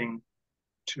tough thing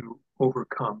to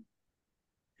overcome.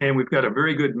 And we've got a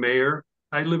very good mayor.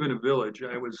 I live in a village.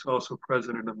 I was also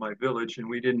president of my village, and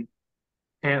we didn't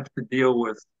have to deal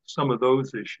with some of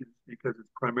those issues because it's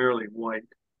primarily white.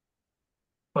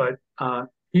 But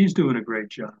he's doing a great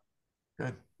job.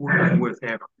 Good. Working with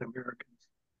African Americans.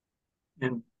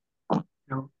 And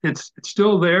it's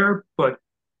still there, but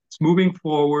it's moving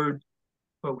forward,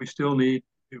 but we still need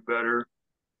to do better,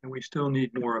 and we still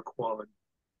need more equality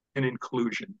and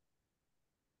inclusion.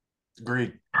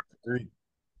 Agreed.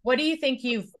 What do you think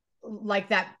like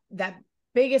that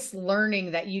biggest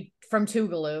learning that you from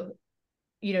Tougaloo,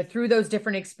 through those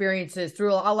different experiences,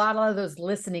 through a lot of those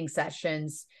listening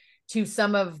sessions, to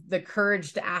some of the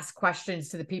courage to ask questions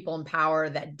to the people in power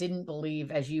that didn't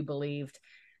believe as you believed.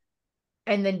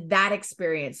 And then that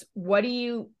experience, what do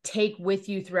you take with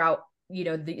you throughout,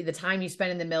 the time you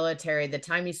spend in the military, the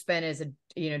time you spend as a,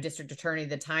 district attorney,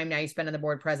 the time now you spend on the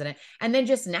board president, and then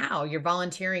just now your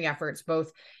volunteering efforts,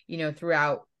 both,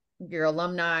 throughout your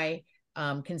alumni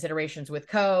considerations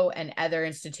with and other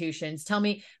institutions. Tell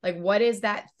me, like, what is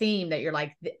that theme that you're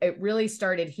like, it really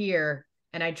started here,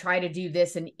 and I try to do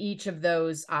this in each of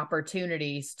those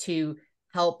opportunities to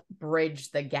help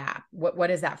bridge the gap? What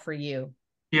is that for you?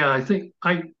 Yeah, I think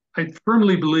I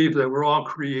firmly believe that we're all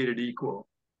created equal.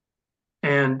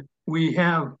 And we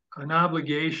have an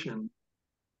obligation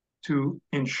to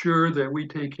ensure that we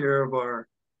take care of our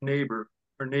neighbor.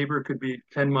 Our neighbor could be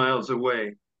 10 miles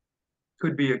away,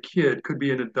 could be a kid, could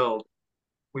be an adult.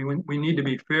 We need to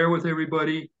be fair with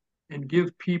everybody and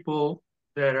give people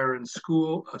that are in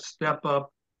school a step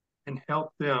up and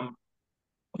help them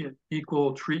get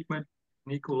equal treatment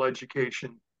and equal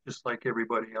education, just like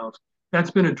everybody else.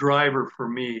 That's been a driver for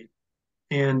me.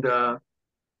 And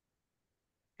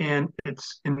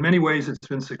it's in many ways it's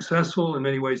been successful. In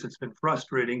many ways it's been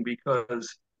frustrating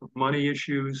because of money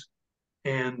issues.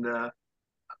 And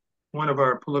one of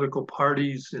our political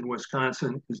parties in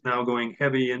Wisconsin is now going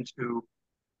heavy into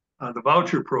the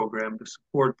voucher program to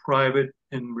support private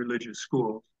and religious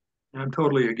schools. And I'm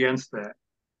totally against that.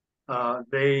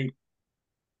 They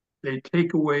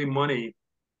take away money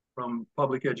from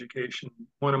public education.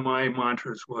 One of my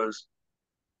mantras was,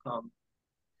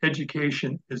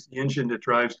 education is the engine that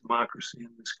drives democracy in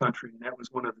this country, and that was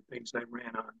one of the things I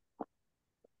ran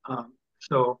on.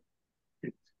 So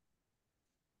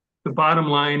the bottom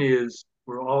line is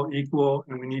we're all equal,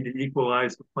 and we need to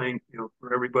equalize the playing field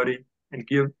for everybody and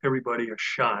give everybody a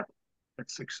shot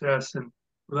at success. And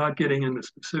without getting into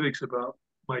specifics about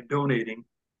my donating,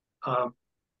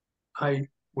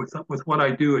 with what I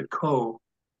do at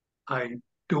I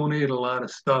donate a lot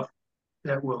of stuff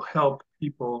that will help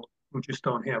people who just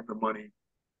don't have the money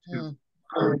to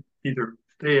either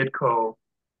stay at or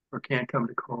can't come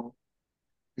to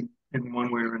in one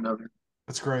way or another.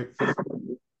 That's great.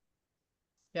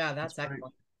 Yeah, that's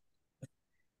excellent.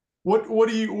 What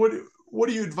do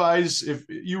you advise if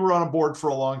you were on a board for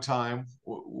a long time,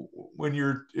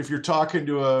 if you're talking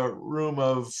to a room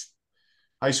of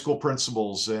high school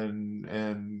principals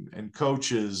and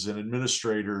coaches and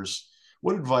administrators,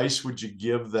 what advice would you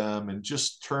give them in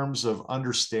just terms of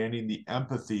understanding the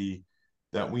empathy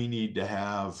that we need to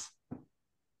have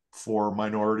for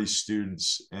minority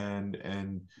students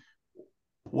and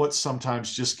what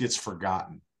sometimes just gets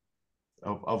forgotten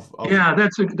yeah,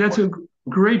 that's a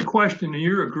great question, and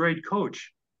you're a great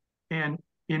coach. And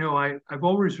I've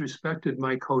always respected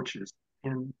my coaches,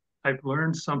 and I've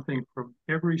learned something from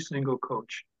every single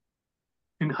coach.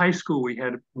 In high school, we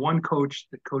had one coach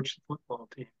that coached the football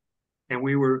team, and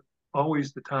we were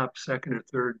always the top second or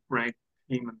third ranked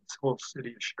team in this whole city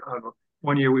of Chicago.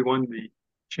 One year we won the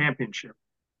championship,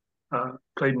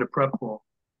 played in the prep bowl.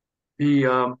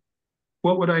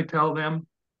 What would I tell them?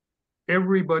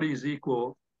 Everybody's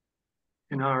equal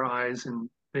in our eyes, and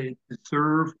they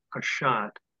deserve a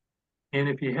shot. And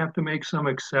if you have to make some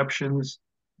exceptions,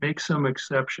 make some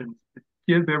exceptions.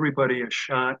 Give everybody a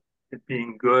shot at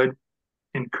being good.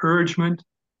 Encouragement,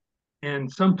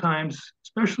 and sometimes,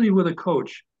 especially with a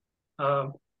coach,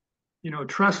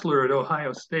 Tressler at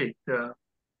Ohio State,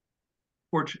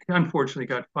 unfortunately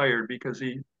got fired because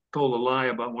he told a lie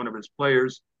about one of his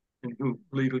players and who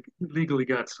legally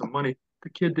got some money. The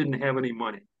kid didn't have any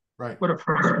money. Right. What a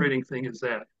frustrating thing is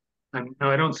that? And now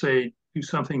I don't say do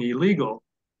something illegal,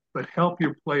 but help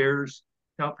your players,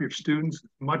 help your students as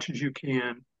much as you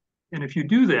can. And if you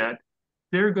do that,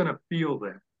 they're going to feel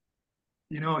that.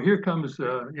 Here comes,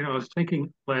 I was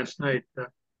thinking last night,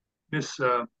 Miss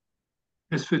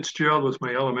Fitzgerald was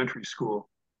my elementary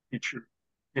school teacher.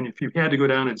 And if you had to go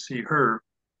down and see her,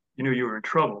 you knew you were in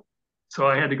trouble. So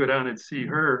I had to go down and see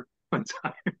her one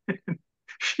time.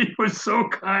 She was so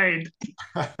kind.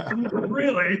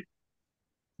 Really.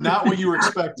 Not what you were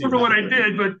expecting. I don't know what I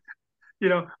did, but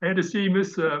I had to see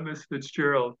Miss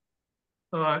Fitzgerald.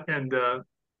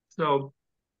 So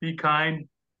be kind,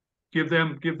 give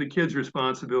the kids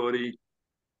responsibility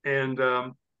and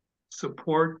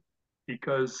support,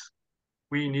 because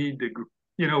we need to,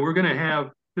 we're going to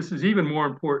have, this is even more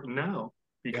important now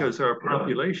because our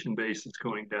population base is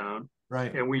going down.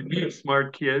 Right. And we need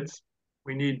smart kids.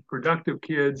 We need productive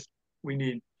kids. We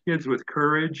need kids with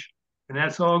courage. And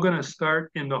that's all going to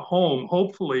start in the home,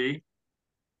 hopefully.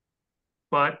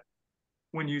 But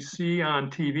when you see on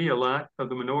TV a lot of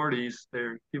the minorities,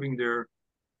 they're giving their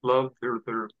love, their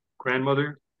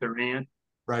grandmother, their aunt,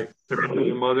 Right. their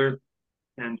mother,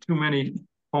 and too many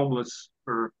homeless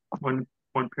or one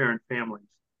parent families.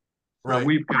 So Right.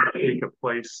 we've got to take a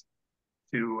place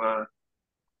to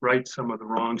right some of the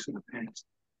wrongs in the past.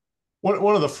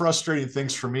 One of the frustrating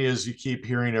things for me is you keep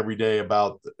hearing every day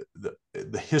about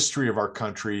the history of our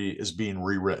country is being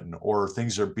rewritten or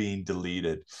things are being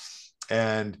deleted.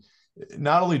 And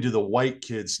not only do the white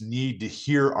kids need to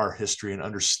hear our history and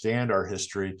understand our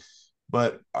history,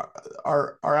 but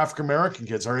our African American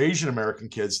kids, our Asian American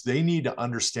kids, they need to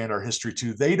understand our history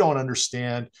too. They don't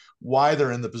understand why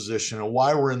they're in the position and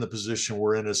why we're in the position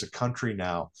we're in as a country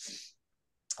now.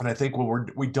 And I think when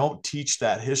we don't teach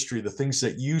that history, the things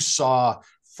that you saw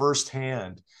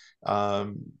firsthand,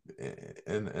 and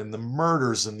the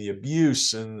murders and the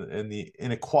abuse and the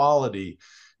inequality,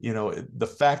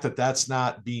 the fact that that's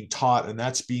not being taught and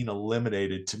that's being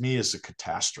eliminated, to me, is a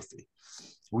catastrophe.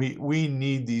 We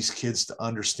need these kids to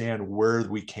understand where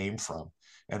we came from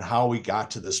and how we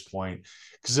got to this point.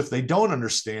 Because if they don't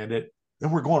understand it,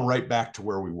 then we're going right back to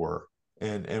where we were,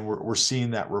 and we're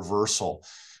seeing that reversal.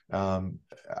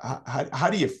 How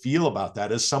do you feel about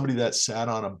that as somebody that sat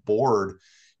on a board?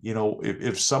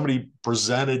 If somebody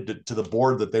presented to the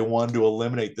board that they wanted to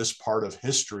eliminate this part of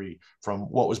history from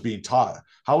what was being taught,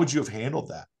 how would you have handled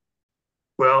that?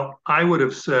 Well, I would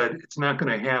have said it's not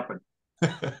going to happen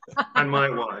on my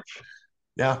watch.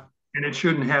 Yeah. And it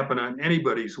shouldn't happen on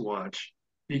anybody's watch,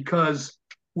 because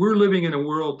we're living in a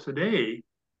world today.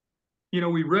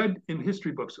 We read in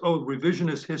history books,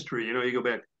 revisionist history, you go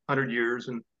back 100 years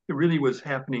and it really was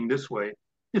happening this way.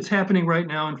 It's happening right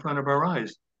now in front of our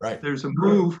eyes. Right. There's a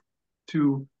move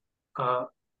to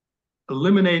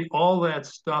eliminate all that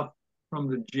stuff from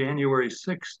the January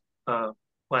 6th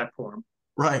platform.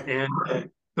 Right. And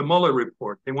the Mueller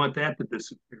report, they want that to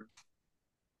disappear.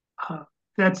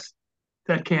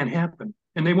 That can't happen.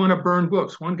 And they want to burn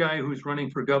books. One guy who's running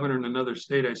for governor in another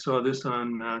state, I saw this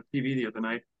on TV the other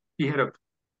night, he had a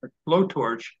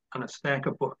blowtorch on a stack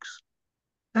of books.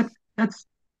 That's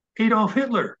Adolf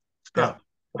Hitler stuff.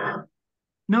 Yeah.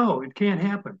 No, it can't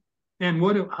happen. And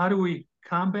how do we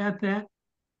combat that?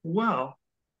 Well,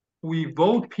 we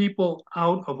vote people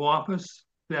out of office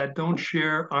that don't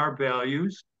share our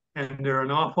values, and there are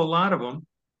an awful lot of them.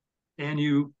 And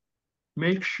you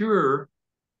make sure,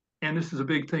 and this is a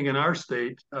big thing in our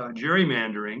state,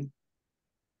 gerrymandering.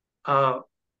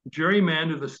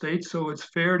 Gerrymander the state so it's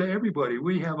fair to everybody.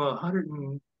 We have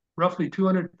roughly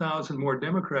 200,000 more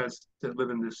Democrats that live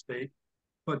in this state,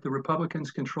 but the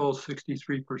Republicans control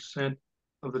 63%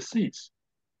 of the seats.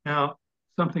 Now,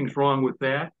 something's wrong with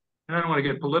that. And I don't want to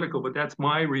get political, but that's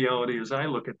my reality as I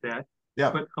look at that. Yeah.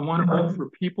 But I want to vote for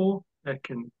people that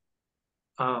can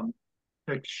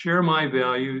that share my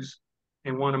values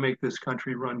and want to make this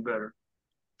country run better.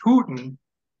 Putin,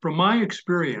 from my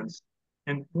experience,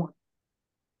 and when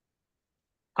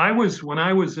I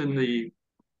was in the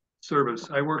service,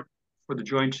 I worked for the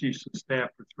Joint Chiefs of Staff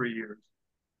for 3 years.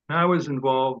 And I was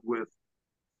involved with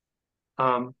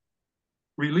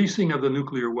releasing of the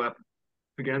nuclear weapon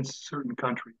against certain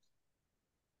countries.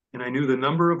 And I knew the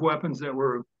number of weapons that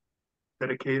were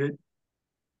dedicated.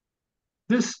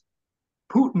 This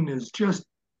Putin is just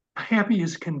happy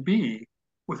as can be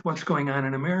with what's going on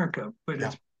in America, but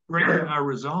it's breaking our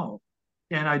resolve.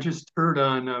 And I just heard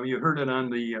you heard it on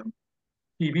the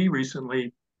TV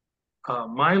recently,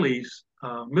 Millie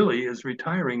is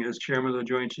retiring as chairman of the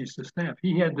Joint Chiefs of Staff.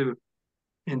 He had to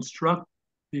instruct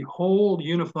the whole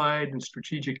unified and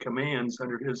strategic commands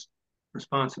under his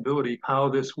responsibility how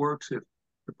this works if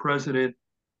the president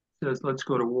says, let's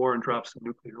go to war and drop some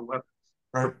nuclear weapons.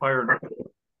 Right. Or fire.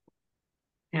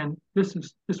 And this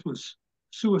was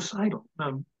suicidal.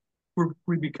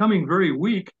 We're becoming very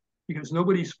weak because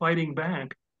nobody's fighting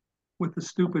back with the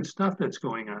stupid stuff that's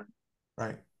going on.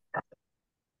 Right.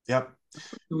 Yep.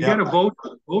 We got to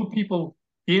vote people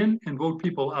in and vote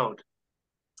people out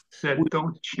that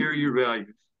don't share your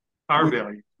values, our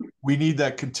values. We need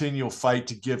that continual fight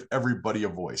to give everybody a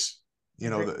voice.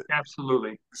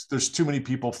 Absolutely. There's too many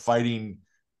people fighting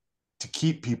to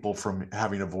keep people from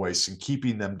having a voice and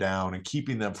keeping them down and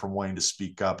keeping them from wanting to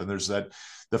speak up. And there's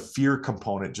the fear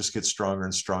component just gets stronger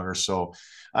and stronger. So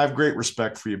I have great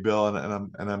respect for you, Bill,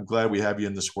 and I'm glad we have you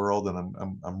in this world. And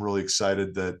I'm really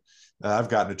excited that I've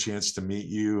gotten a chance to meet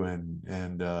you, and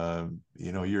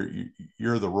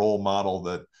you're the role model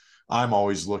that I'm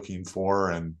always looking for,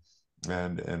 and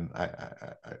I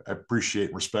appreciate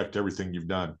and respect everything you've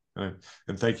done,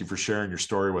 and thank you for sharing your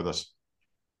story with us.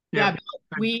 Yeah,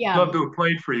 we love to have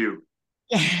played for you.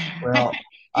 Well,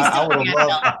 I would have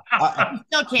loved. You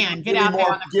still can get out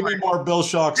there. Give me more Bill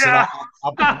Schalks, and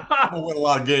I'm gonna win a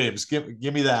lot of games. Give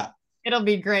me that. It'll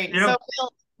be great. Yep. So,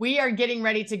 Bill, We are getting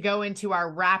ready to go into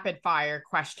our rapid fire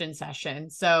question session.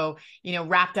 So,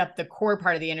 wrapped up the core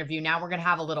part of the interview. Now we're going to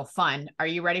have a little fun. Are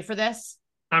you ready for this?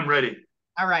 I'm ready.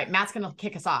 All right. Matt's going to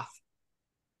kick us off.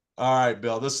 All right,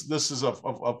 Bill. This is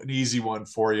an easy one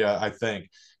for you, I think.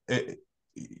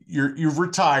 You've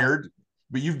retired,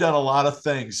 but you've done a lot of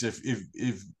things. If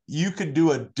you could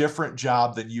do a different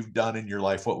job than you've done in your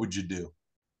life, what would you do?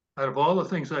 Out of all the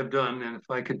things I've done, and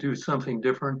if I could do something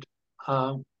different,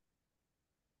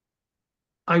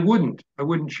 I wouldn't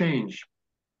change.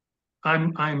 I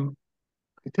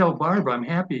tell Barb I'm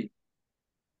happy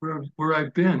where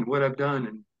I've been, what I've done,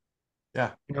 and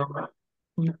Yeah.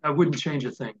 I wouldn't change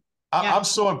a thing. I'm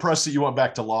so impressed that you went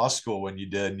back to law school when you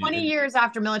did. 20 years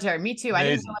after military. Me too. Amazing. I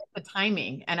didn't realize the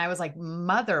timing. And I was like,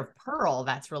 mother of pearl,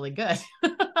 that's really good.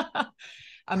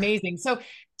 Amazing. So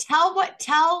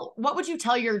what would you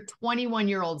tell your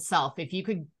 21-year-old self if you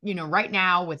could, right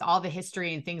now with all the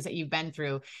history and things that you've been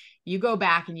through, you go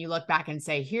back and you look back and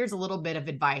say, here's a little bit of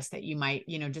advice that you might,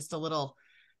 just a little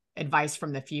advice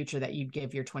from the future that you'd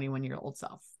give your 21-year-old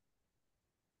self?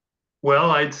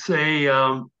 Well, I'd say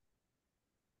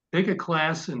take a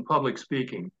class in public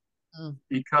speaking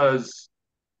because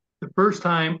the first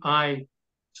time I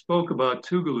spoke about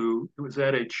Tougaloo, it was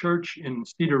at a church in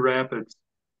Cedar Rapids.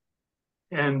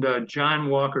 And John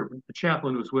Walker, the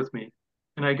chaplain, was with me.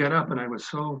 And I got up and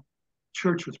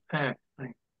church was packed.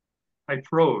 I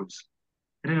froze.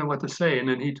 I didn't know what to say. And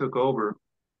then he took over.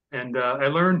 And I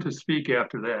learned to speak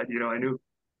after that. I knew.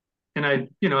 And I've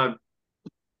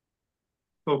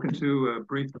spoken to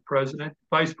brief the president,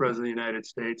 vice president of the United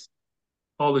States,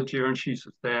 all the Joint Chiefs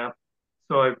of Staff.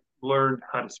 So I've learned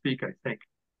how to speak, I think.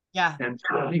 Yeah. And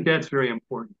so I think that's very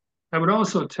important. I would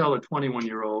also tell a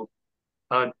 21-year-old,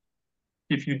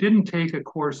 if you didn't take a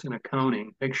course in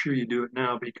accounting, make sure you do it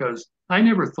now, because I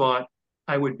never thought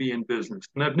I would be in business.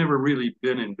 And I've never really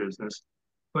been in business,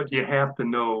 but you have to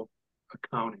know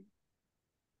accounting.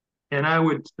 And I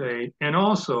would say, and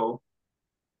also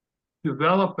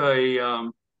develop a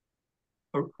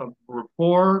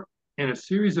rapport and a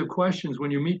series of questions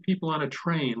when you meet people on a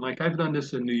train. Like I've done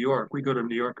this in New York. We go to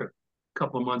New York a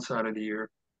couple of months out of the year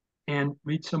and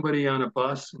meet somebody on a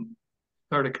bus and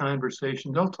start a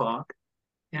conversation. They'll talk.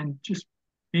 And just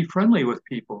be friendly with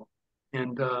people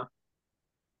and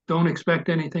don't expect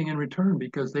anything in return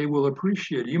because they will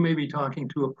appreciate it. You may be talking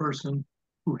to a person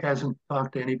who hasn't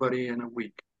talked to anybody in a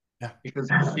week because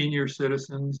they're senior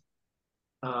citizens.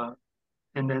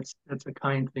 And that's a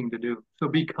kind thing to do. So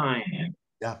be kind.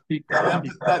 Yeah.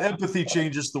 That empathy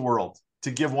changes the world.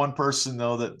 To give one person,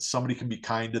 though, that somebody can be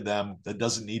kind to them that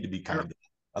doesn't need to be kind to them.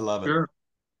 I love it. Sure.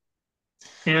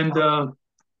 And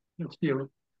let's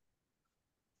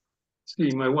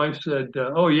see, my wife said,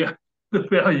 the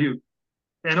value.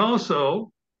 And also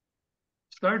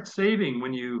start saving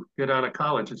when you get out of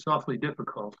college. It's awfully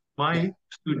difficult. My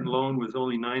student loan was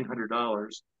only $900,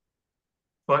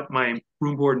 but my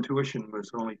room, board, and tuition was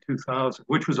only $2,000,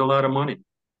 which was a lot of money.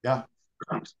 Yeah.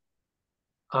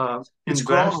 It's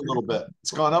grown a little bit.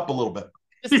 It's gone up a little bit.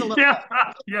 Just a little bit.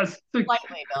 Yes.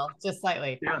 Slightly, Bill. Just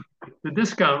slightly. Yeah. The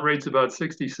discount rate's about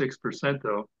 66%,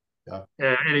 though.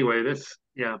 Yeah. Anyway, that's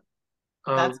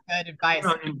good advice.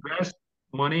 Invest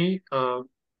money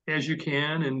as you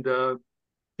can and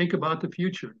think about the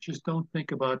future. Just don't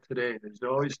think about today. There's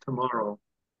always tomorrow,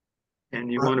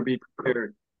 and you want to be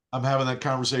prepared. I'm having that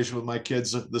conversation with my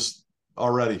kids this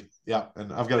already. Yeah,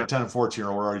 and I've got a 10 and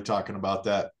 14-year-old. We're already talking about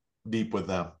that deep with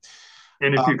them.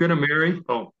 And if you're going to marry,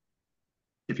 go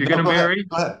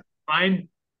ahead.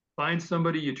 Find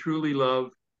somebody you truly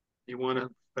love. You want to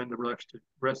spend the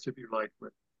rest of your life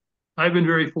with. I've been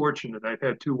very fortunate. I've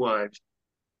had two wives.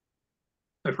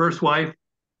 My first wife,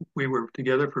 we were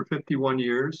together for 51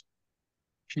 years.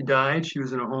 She died. She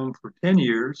was in a home for 10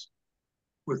 years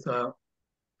with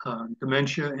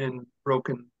dementia and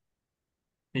broken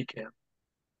kneecap.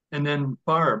 And then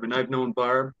Barb, and I've known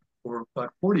Barb for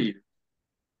about 40 years.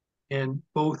 And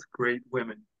both great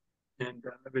women. And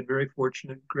I've been very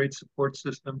fortunate, great support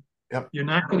system. Yep. You're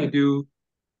not going to do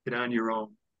it on your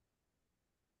own.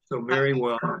 So marry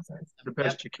well, the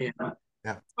best you can. Yeah.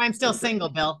 That's why I'm still single,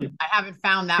 Bill. I haven't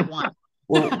found that one.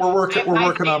 We're working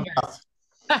on that.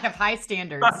 I have high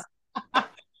standards. All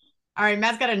right,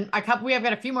 Matt's got a couple. We have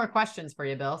got a few more questions for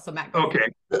you, Bill. So Matt.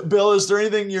 Okay. Bill, is there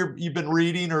anything you've been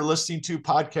reading or listening to,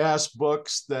 podcasts,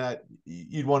 books that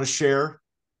you'd want to share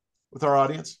with our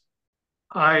audience?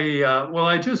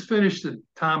 I just finished a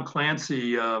Tom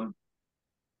Clancy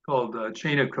called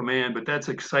Chain of Command, but that's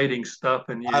exciting stuff.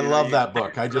 And I love that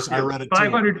book. I read it.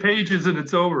 500 pages and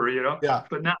it's over. Yeah.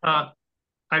 But now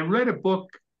I read a book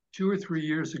 2 or 3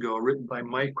 years ago written by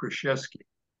Mike Krzyzewski.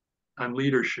 on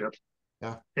leadership.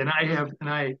 Yeah.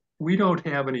 We don't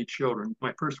have any children.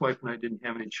 My first wife and I didn't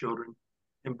have any children.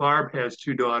 And Barb has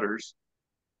two daughters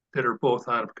that are both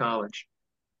out of college.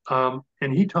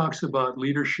 And he talks about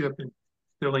leadership and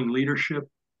instilling leadership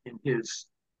in his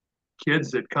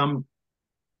kids that come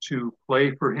to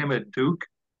play for him at Duke.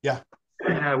 Yeah.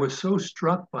 And I was so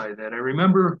struck by that. I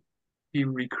remember he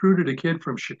recruited a kid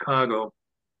from Chicago,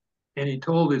 and he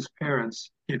told his parents,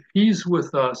 if he's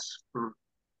with us for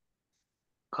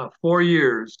 4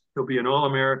 years, he'll be an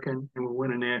All-American and will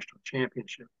win a national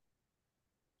championship.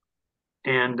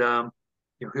 And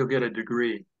he'll get a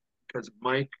degree, because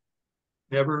Mike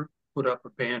never put up a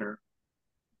banner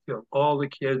until all the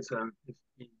kids on his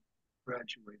team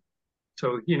graduated.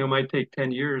 So, it might take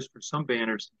 10 years for some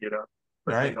banners to get up,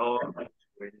 but Right. they all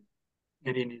graduated.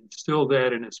 And he instilled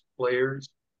that in his players.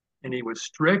 And he was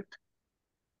strict,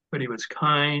 but he was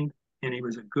kind, and he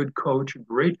was a good coach, a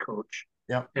great coach.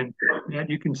 Yeah. And that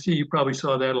you can see, you probably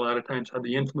saw that a lot of times, how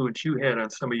the influence you had on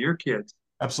some of your kids.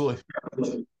 Absolutely.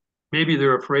 Maybe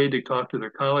they're afraid to talk to their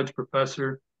college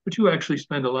professor, but you actually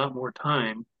spend a lot more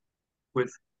time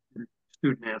with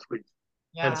student athletes.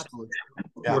 Yeah, That's absolutely.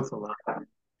 worth a lot.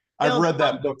 I've read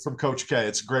that book from Coach K.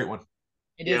 It's a great one.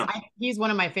 It is. He's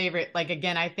one of my favorite. Like,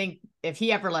 again, I think if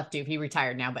he ever left Duke, he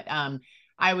retired now, but I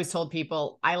always told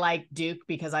people I like Duke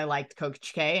because I liked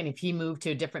Coach K. And if he moved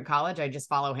to a different college, I just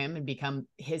follow him and become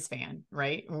his fan,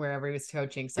 right? Wherever he was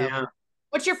coaching. So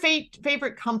what's your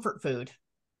favorite comfort food?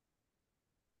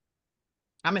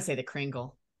 I'm going to say the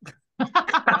Kringle. That's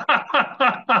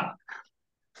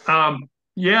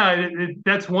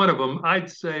one of them.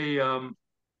 I'd say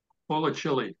bowl of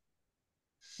chili.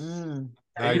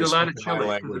 I eat a lot of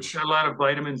chili because it's got a lot of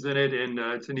vitamins in it, and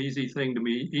it's an easy thing to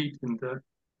eat, and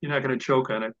you're not going to choke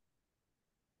on it.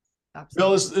 Absolutely.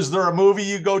 Bill, is there a movie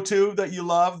you go to that you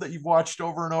love that you've watched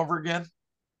over and over again?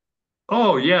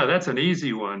 Oh yeah, that's an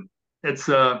easy one. It's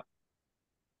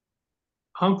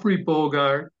Humphrey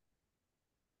Bogart,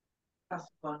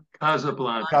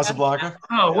 Casablanca.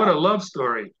 Oh, what a love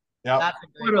story! Yeah,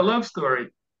 what a love story.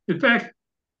 In fact,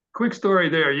 quick story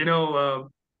there.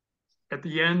 At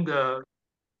the end,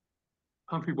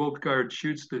 Humphrey Bogart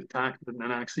shoots the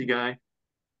Nazi guy,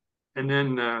 and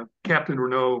then Captain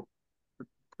Renault, the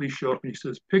police show up, and he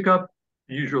says, "Pick up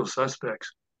the usual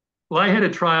suspects." Well, I had a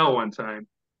trial one time,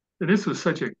 and this was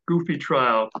such a goofy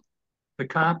trial. The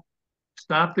cop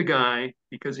stopped the guy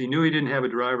because he knew he didn't have a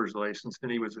driver's license,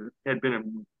 and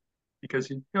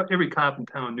because every cop in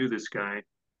town knew this guy,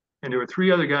 and there were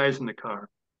 3 other guys in the car,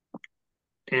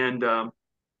 and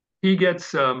he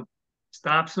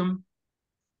stops him.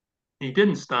 He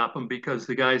didn't stop him because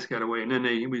the guys got away, and then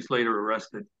he was later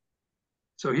arrested.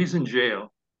 So he's in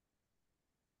jail.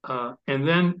 And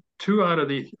then 2 out of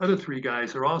the other 3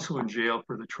 guys are also in jail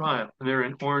for the trial, and they're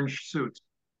in orange suits.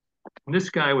 And this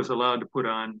guy was allowed to put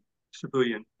on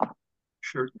civilian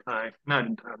shirt and tie, not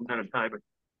a tie, but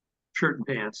shirt and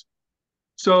pants.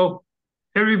 So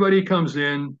everybody comes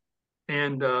in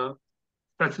and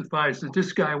testifies that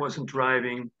this guy wasn't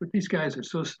driving, but these guys are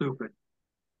so stupid.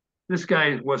 This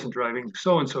guy wasn't driving,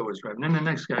 so-and-so was driving. Then the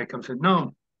next guy comes in,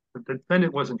 no, the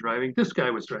defendant wasn't driving, this guy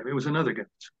was driving, it was another guy.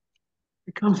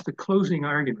 It comes to closing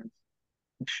arguments.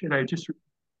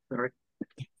 Sorry.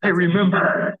 I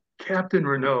remember Captain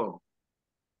Renault,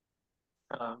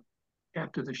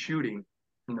 after the shooting,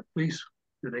 and the police,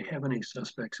 do they have any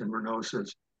suspects? And Renault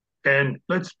says, and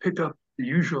let's pick up the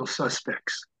usual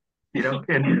suspects,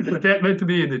 and what that meant to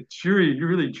me, and the jury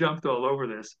really jumped all over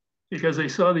this, because they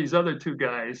saw these other 2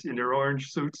 guys in their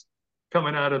orange suits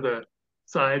coming out of the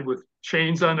side with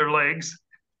chains on their legs.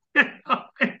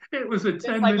 It was a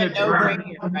 10-minute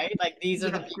no-brainer, right? Like, these are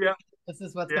the people. This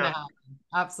is what's going to happen.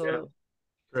 Absolutely.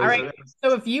 All right.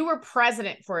 So if you were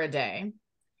president for a day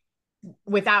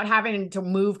without having to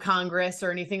move Congress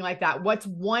or anything like that, what's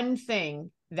one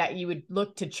thing that you would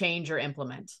look to change or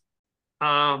implement?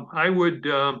 I would,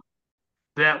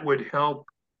 that would help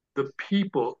the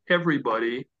people,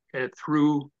 everybody,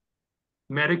 through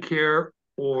Medicare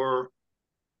or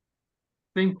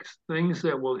things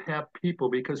that will help people,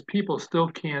 because people still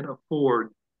can't afford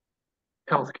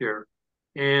health care.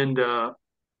 And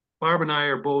Barb and I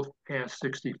are both past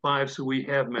 65, so we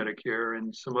have Medicare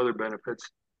and some other benefits.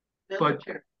 But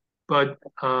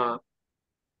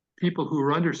people who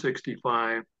are under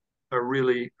 65 are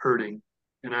really hurting,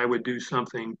 and I would do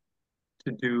something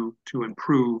to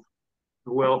improve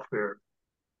the welfare.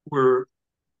 We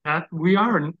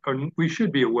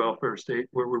should be a welfare state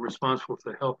where we're responsible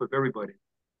for the health of everybody.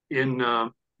 In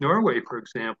Norway, for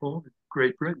example,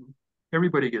 Great Britain,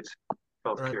 everybody gets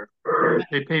health care.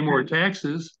 They pay more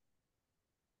taxes,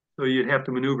 so you'd have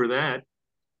to maneuver that.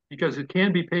 because it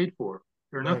can be paid for.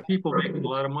 There are enough Right. people making a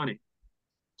lot of money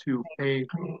to pay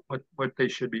what they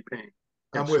should be paying.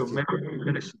 I'm And so with you.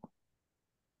 medicine.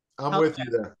 I'm with you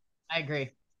there. I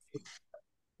agree.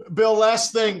 Bill,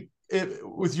 last thing,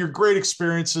 with your great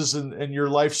experiences and your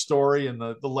life story and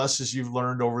the lessons you've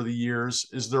learned over the years,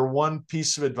 is there one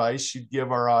piece of advice you'd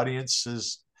give our audience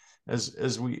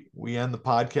as we end the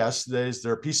podcast today? Is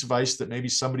there a piece of advice that maybe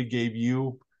somebody gave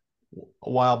you a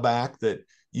while back that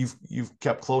you've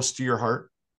kept close to your heart?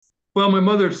 Well, my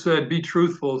mother said, be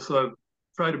truthful. So I've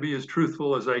tried to be as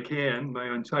truthful as I can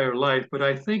my entire life. But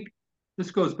I think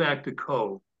this goes back to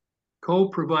Co. Co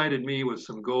provided me with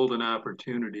some golden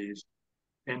opportunities.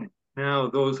 And now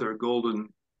those are golden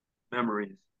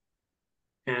memories.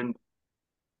 And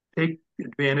take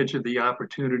advantage of the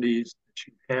opportunities that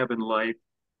you have in life.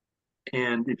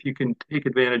 And if you can take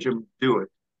advantage of them, do it.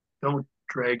 Don't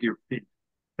drag your feet.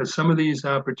 Because some of these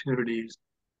opportunities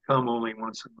come only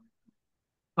once in a life.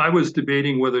 I was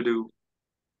debating whether to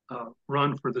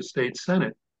run for the state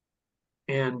senate,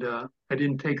 and I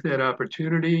didn't take that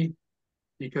opportunity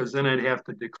because then I'd have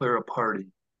to declare a party.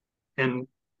 And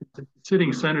the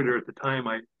sitting senator at the time,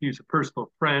 he was a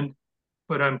personal friend,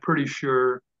 but I'm pretty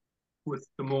sure with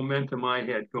the momentum I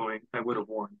had going, I would have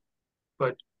won.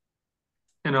 But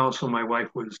and also my wife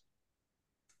was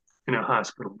in a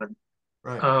hospital then.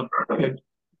 Right.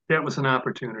 That was an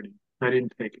opportunity. I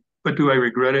didn't take it. But do I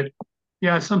regret it?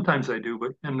 Yeah, sometimes I do,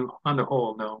 but on the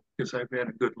whole, no, because I've had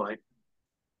a good life,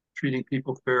 treating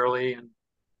people fairly. And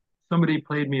somebody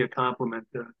paid me a compliment.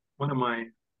 One of my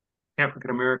African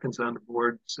Americans on the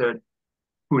board said,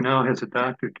 who now has a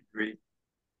doctorate degree,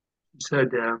 he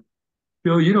said,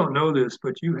 Bill, you don't know this,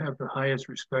 but you have the highest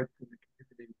respect in the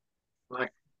community,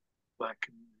 black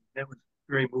community. That was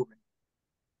very moving.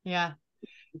 Yeah.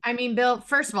 I mean, Bill,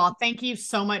 first of all, thank you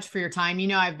so much for your time.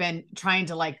 I've been trying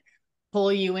to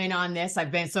pull you in on this.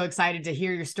 I've been so excited to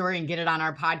hear your story and get it on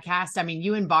our podcast. I mean,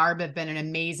 you and Barb have been an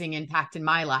amazing impact in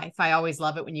my life. I always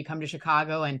love it when you come to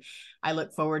Chicago, and I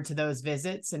look forward to those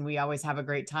visits, and we always have a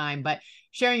great time. But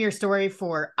sharing your story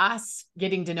for us,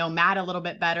 getting to know Matt a little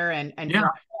bit better, and Yeah. for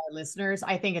our listeners,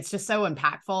 I think it's just so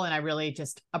impactful, and I really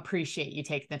just appreciate you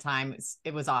taking the time.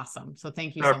 It was awesome. So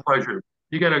thank you so much. Our pleasure.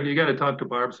 You gotta talk to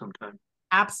Barb sometime.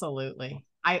 Absolutely.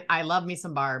 I love me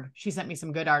some Barb. She sent me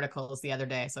some good articles the other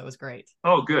day, so it was great.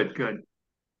 Oh, good.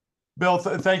 Bill,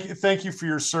 thank you for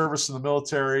your service in the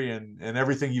military and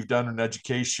everything you've done in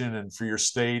education and for your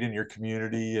state and your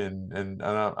community. And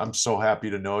I'm so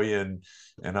happy to know you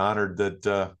and honored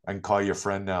that I can call you a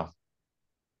friend now.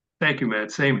 Thank you,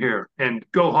 Matt. Same here. And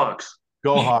go Hawks.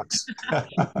 Go Hawks.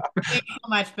 Thanks so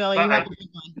much, Bill. You have a good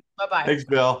one. Bye-bye. Thanks,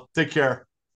 Bill. Take care.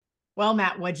 Well,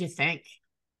 Matt, what'd you think?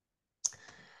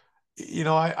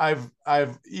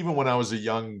 I've even when I was a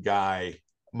young guy,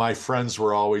 my friends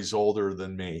were always older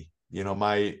than me.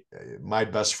 My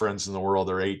best friends in the world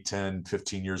are 8, 10,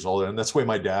 15 years older. And that's the way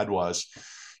my dad was,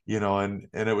 and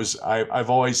it was, I've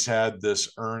always had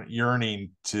this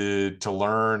yearning to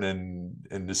learn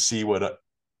and to see what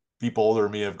people older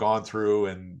than me have gone through.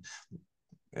 And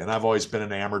I've always been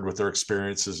enamored with their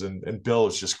experiences, and Bill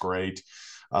is just great.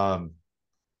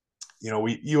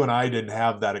 You and I didn't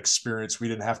have that experience. We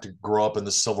didn't have to grow up in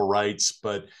the civil rights,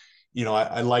 but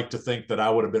I like to think that I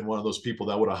would have been one of those people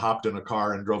that would have hopped in a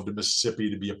car and drove to Mississippi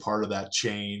to be a part of that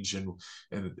change and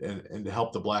to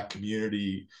help the Black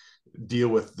community deal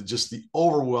with just the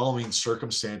overwhelming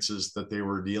circumstances that they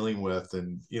were dealing with.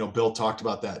 And, Bill talked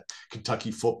about that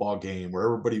Kentucky football game where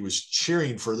everybody was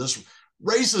cheering for this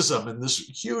racism and this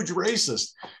huge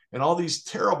racist and all these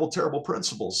terrible, terrible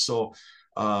principles. So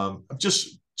I'm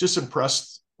just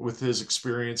impressed with his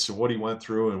experience and what he went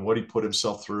through and what he put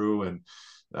himself through, and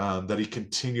that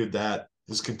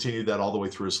has continued that all the way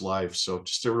through his life. So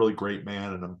just a really great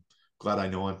man, and I'm glad I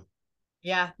know him.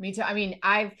 Yeah, me too. I mean,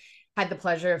 I've had the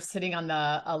pleasure of sitting on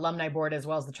the alumni board as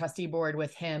well as the trustee board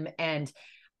with him, and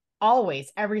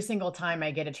always, every single time I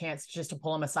get a chance just to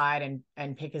pull him aside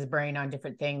and pick his brain on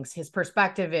different things, his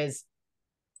perspective is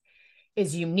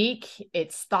unique,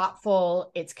 it's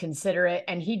thoughtful, it's considerate,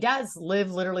 and he does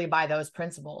live literally by those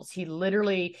principles. He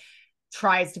literally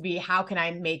tries to be, how can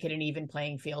I make it an even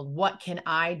playing field? What can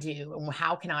I do? And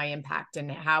how can I impact? And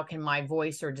how can my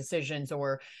voice or decisions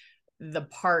or the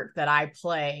part that I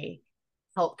play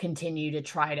help continue to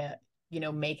try to,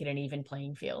 make it an even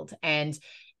playing field? And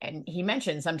he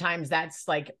mentioned sometimes that's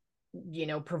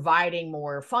providing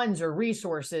more funds or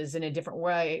resources in a different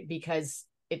way because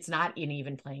it's not an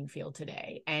even playing field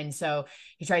today. And so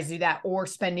he tries to do that, or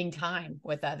spending time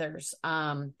with others.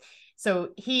 So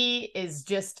he is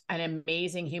just an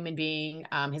amazing human being.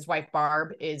 His wife,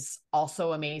 Barb, is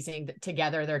also amazing.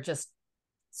 Together, they're just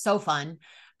So fun.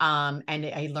 And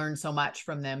I learned so much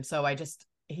from them. So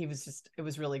it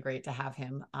was really great to have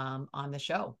him on the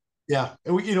show. Yeah.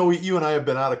 And you and I have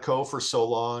been out of co for so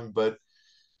long, but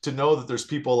to know that there's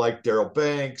people like Daryl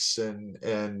Banks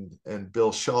and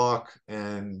Bill Schalk,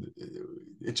 and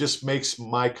it just makes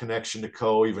my connection to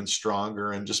co even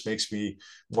stronger, and just makes me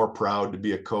more proud to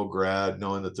be a co grad,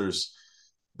 knowing that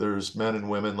there's men and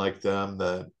women like them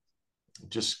that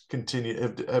just continue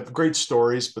have great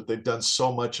stories, but they've done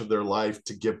so much of their life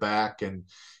to give back and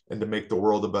to make the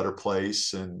world a better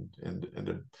place, and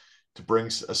to bring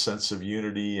a sense of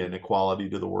unity and equality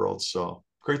to the world. So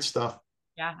great stuff.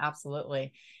 Yeah,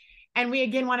 absolutely. And we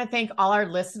again want to thank all our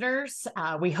listeners.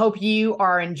 We hope you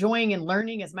are enjoying and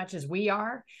learning as much as we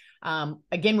are.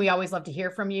 Again, we always love to hear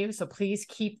from you. So please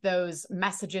keep those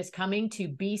messages coming to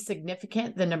be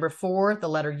significant, the number 4, the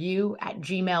letter U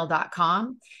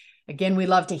 @gmail.com. Again, we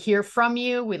love to hear from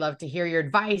you. We love to hear your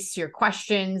advice, your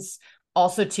questions.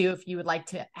 Also, too, if you would like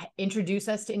to introduce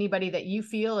us to anybody that you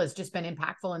feel has just been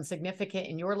impactful and significant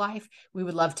in your life, we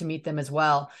would love to meet them as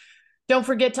well. Don't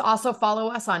forget to also follow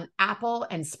us on Apple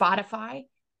and Spotify.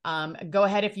 Go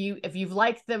ahead, if you've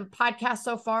liked the podcast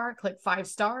so far, click 5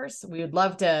 stars. We would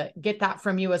love to get that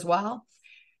from you as well.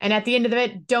 And at the end of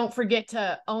it, don't forget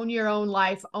to own your own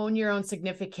life, own your own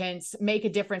significance, make a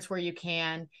difference where you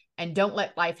can, and don't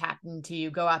let life happen to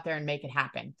you. Go out there and make it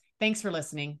happen. Thanks for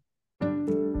listening.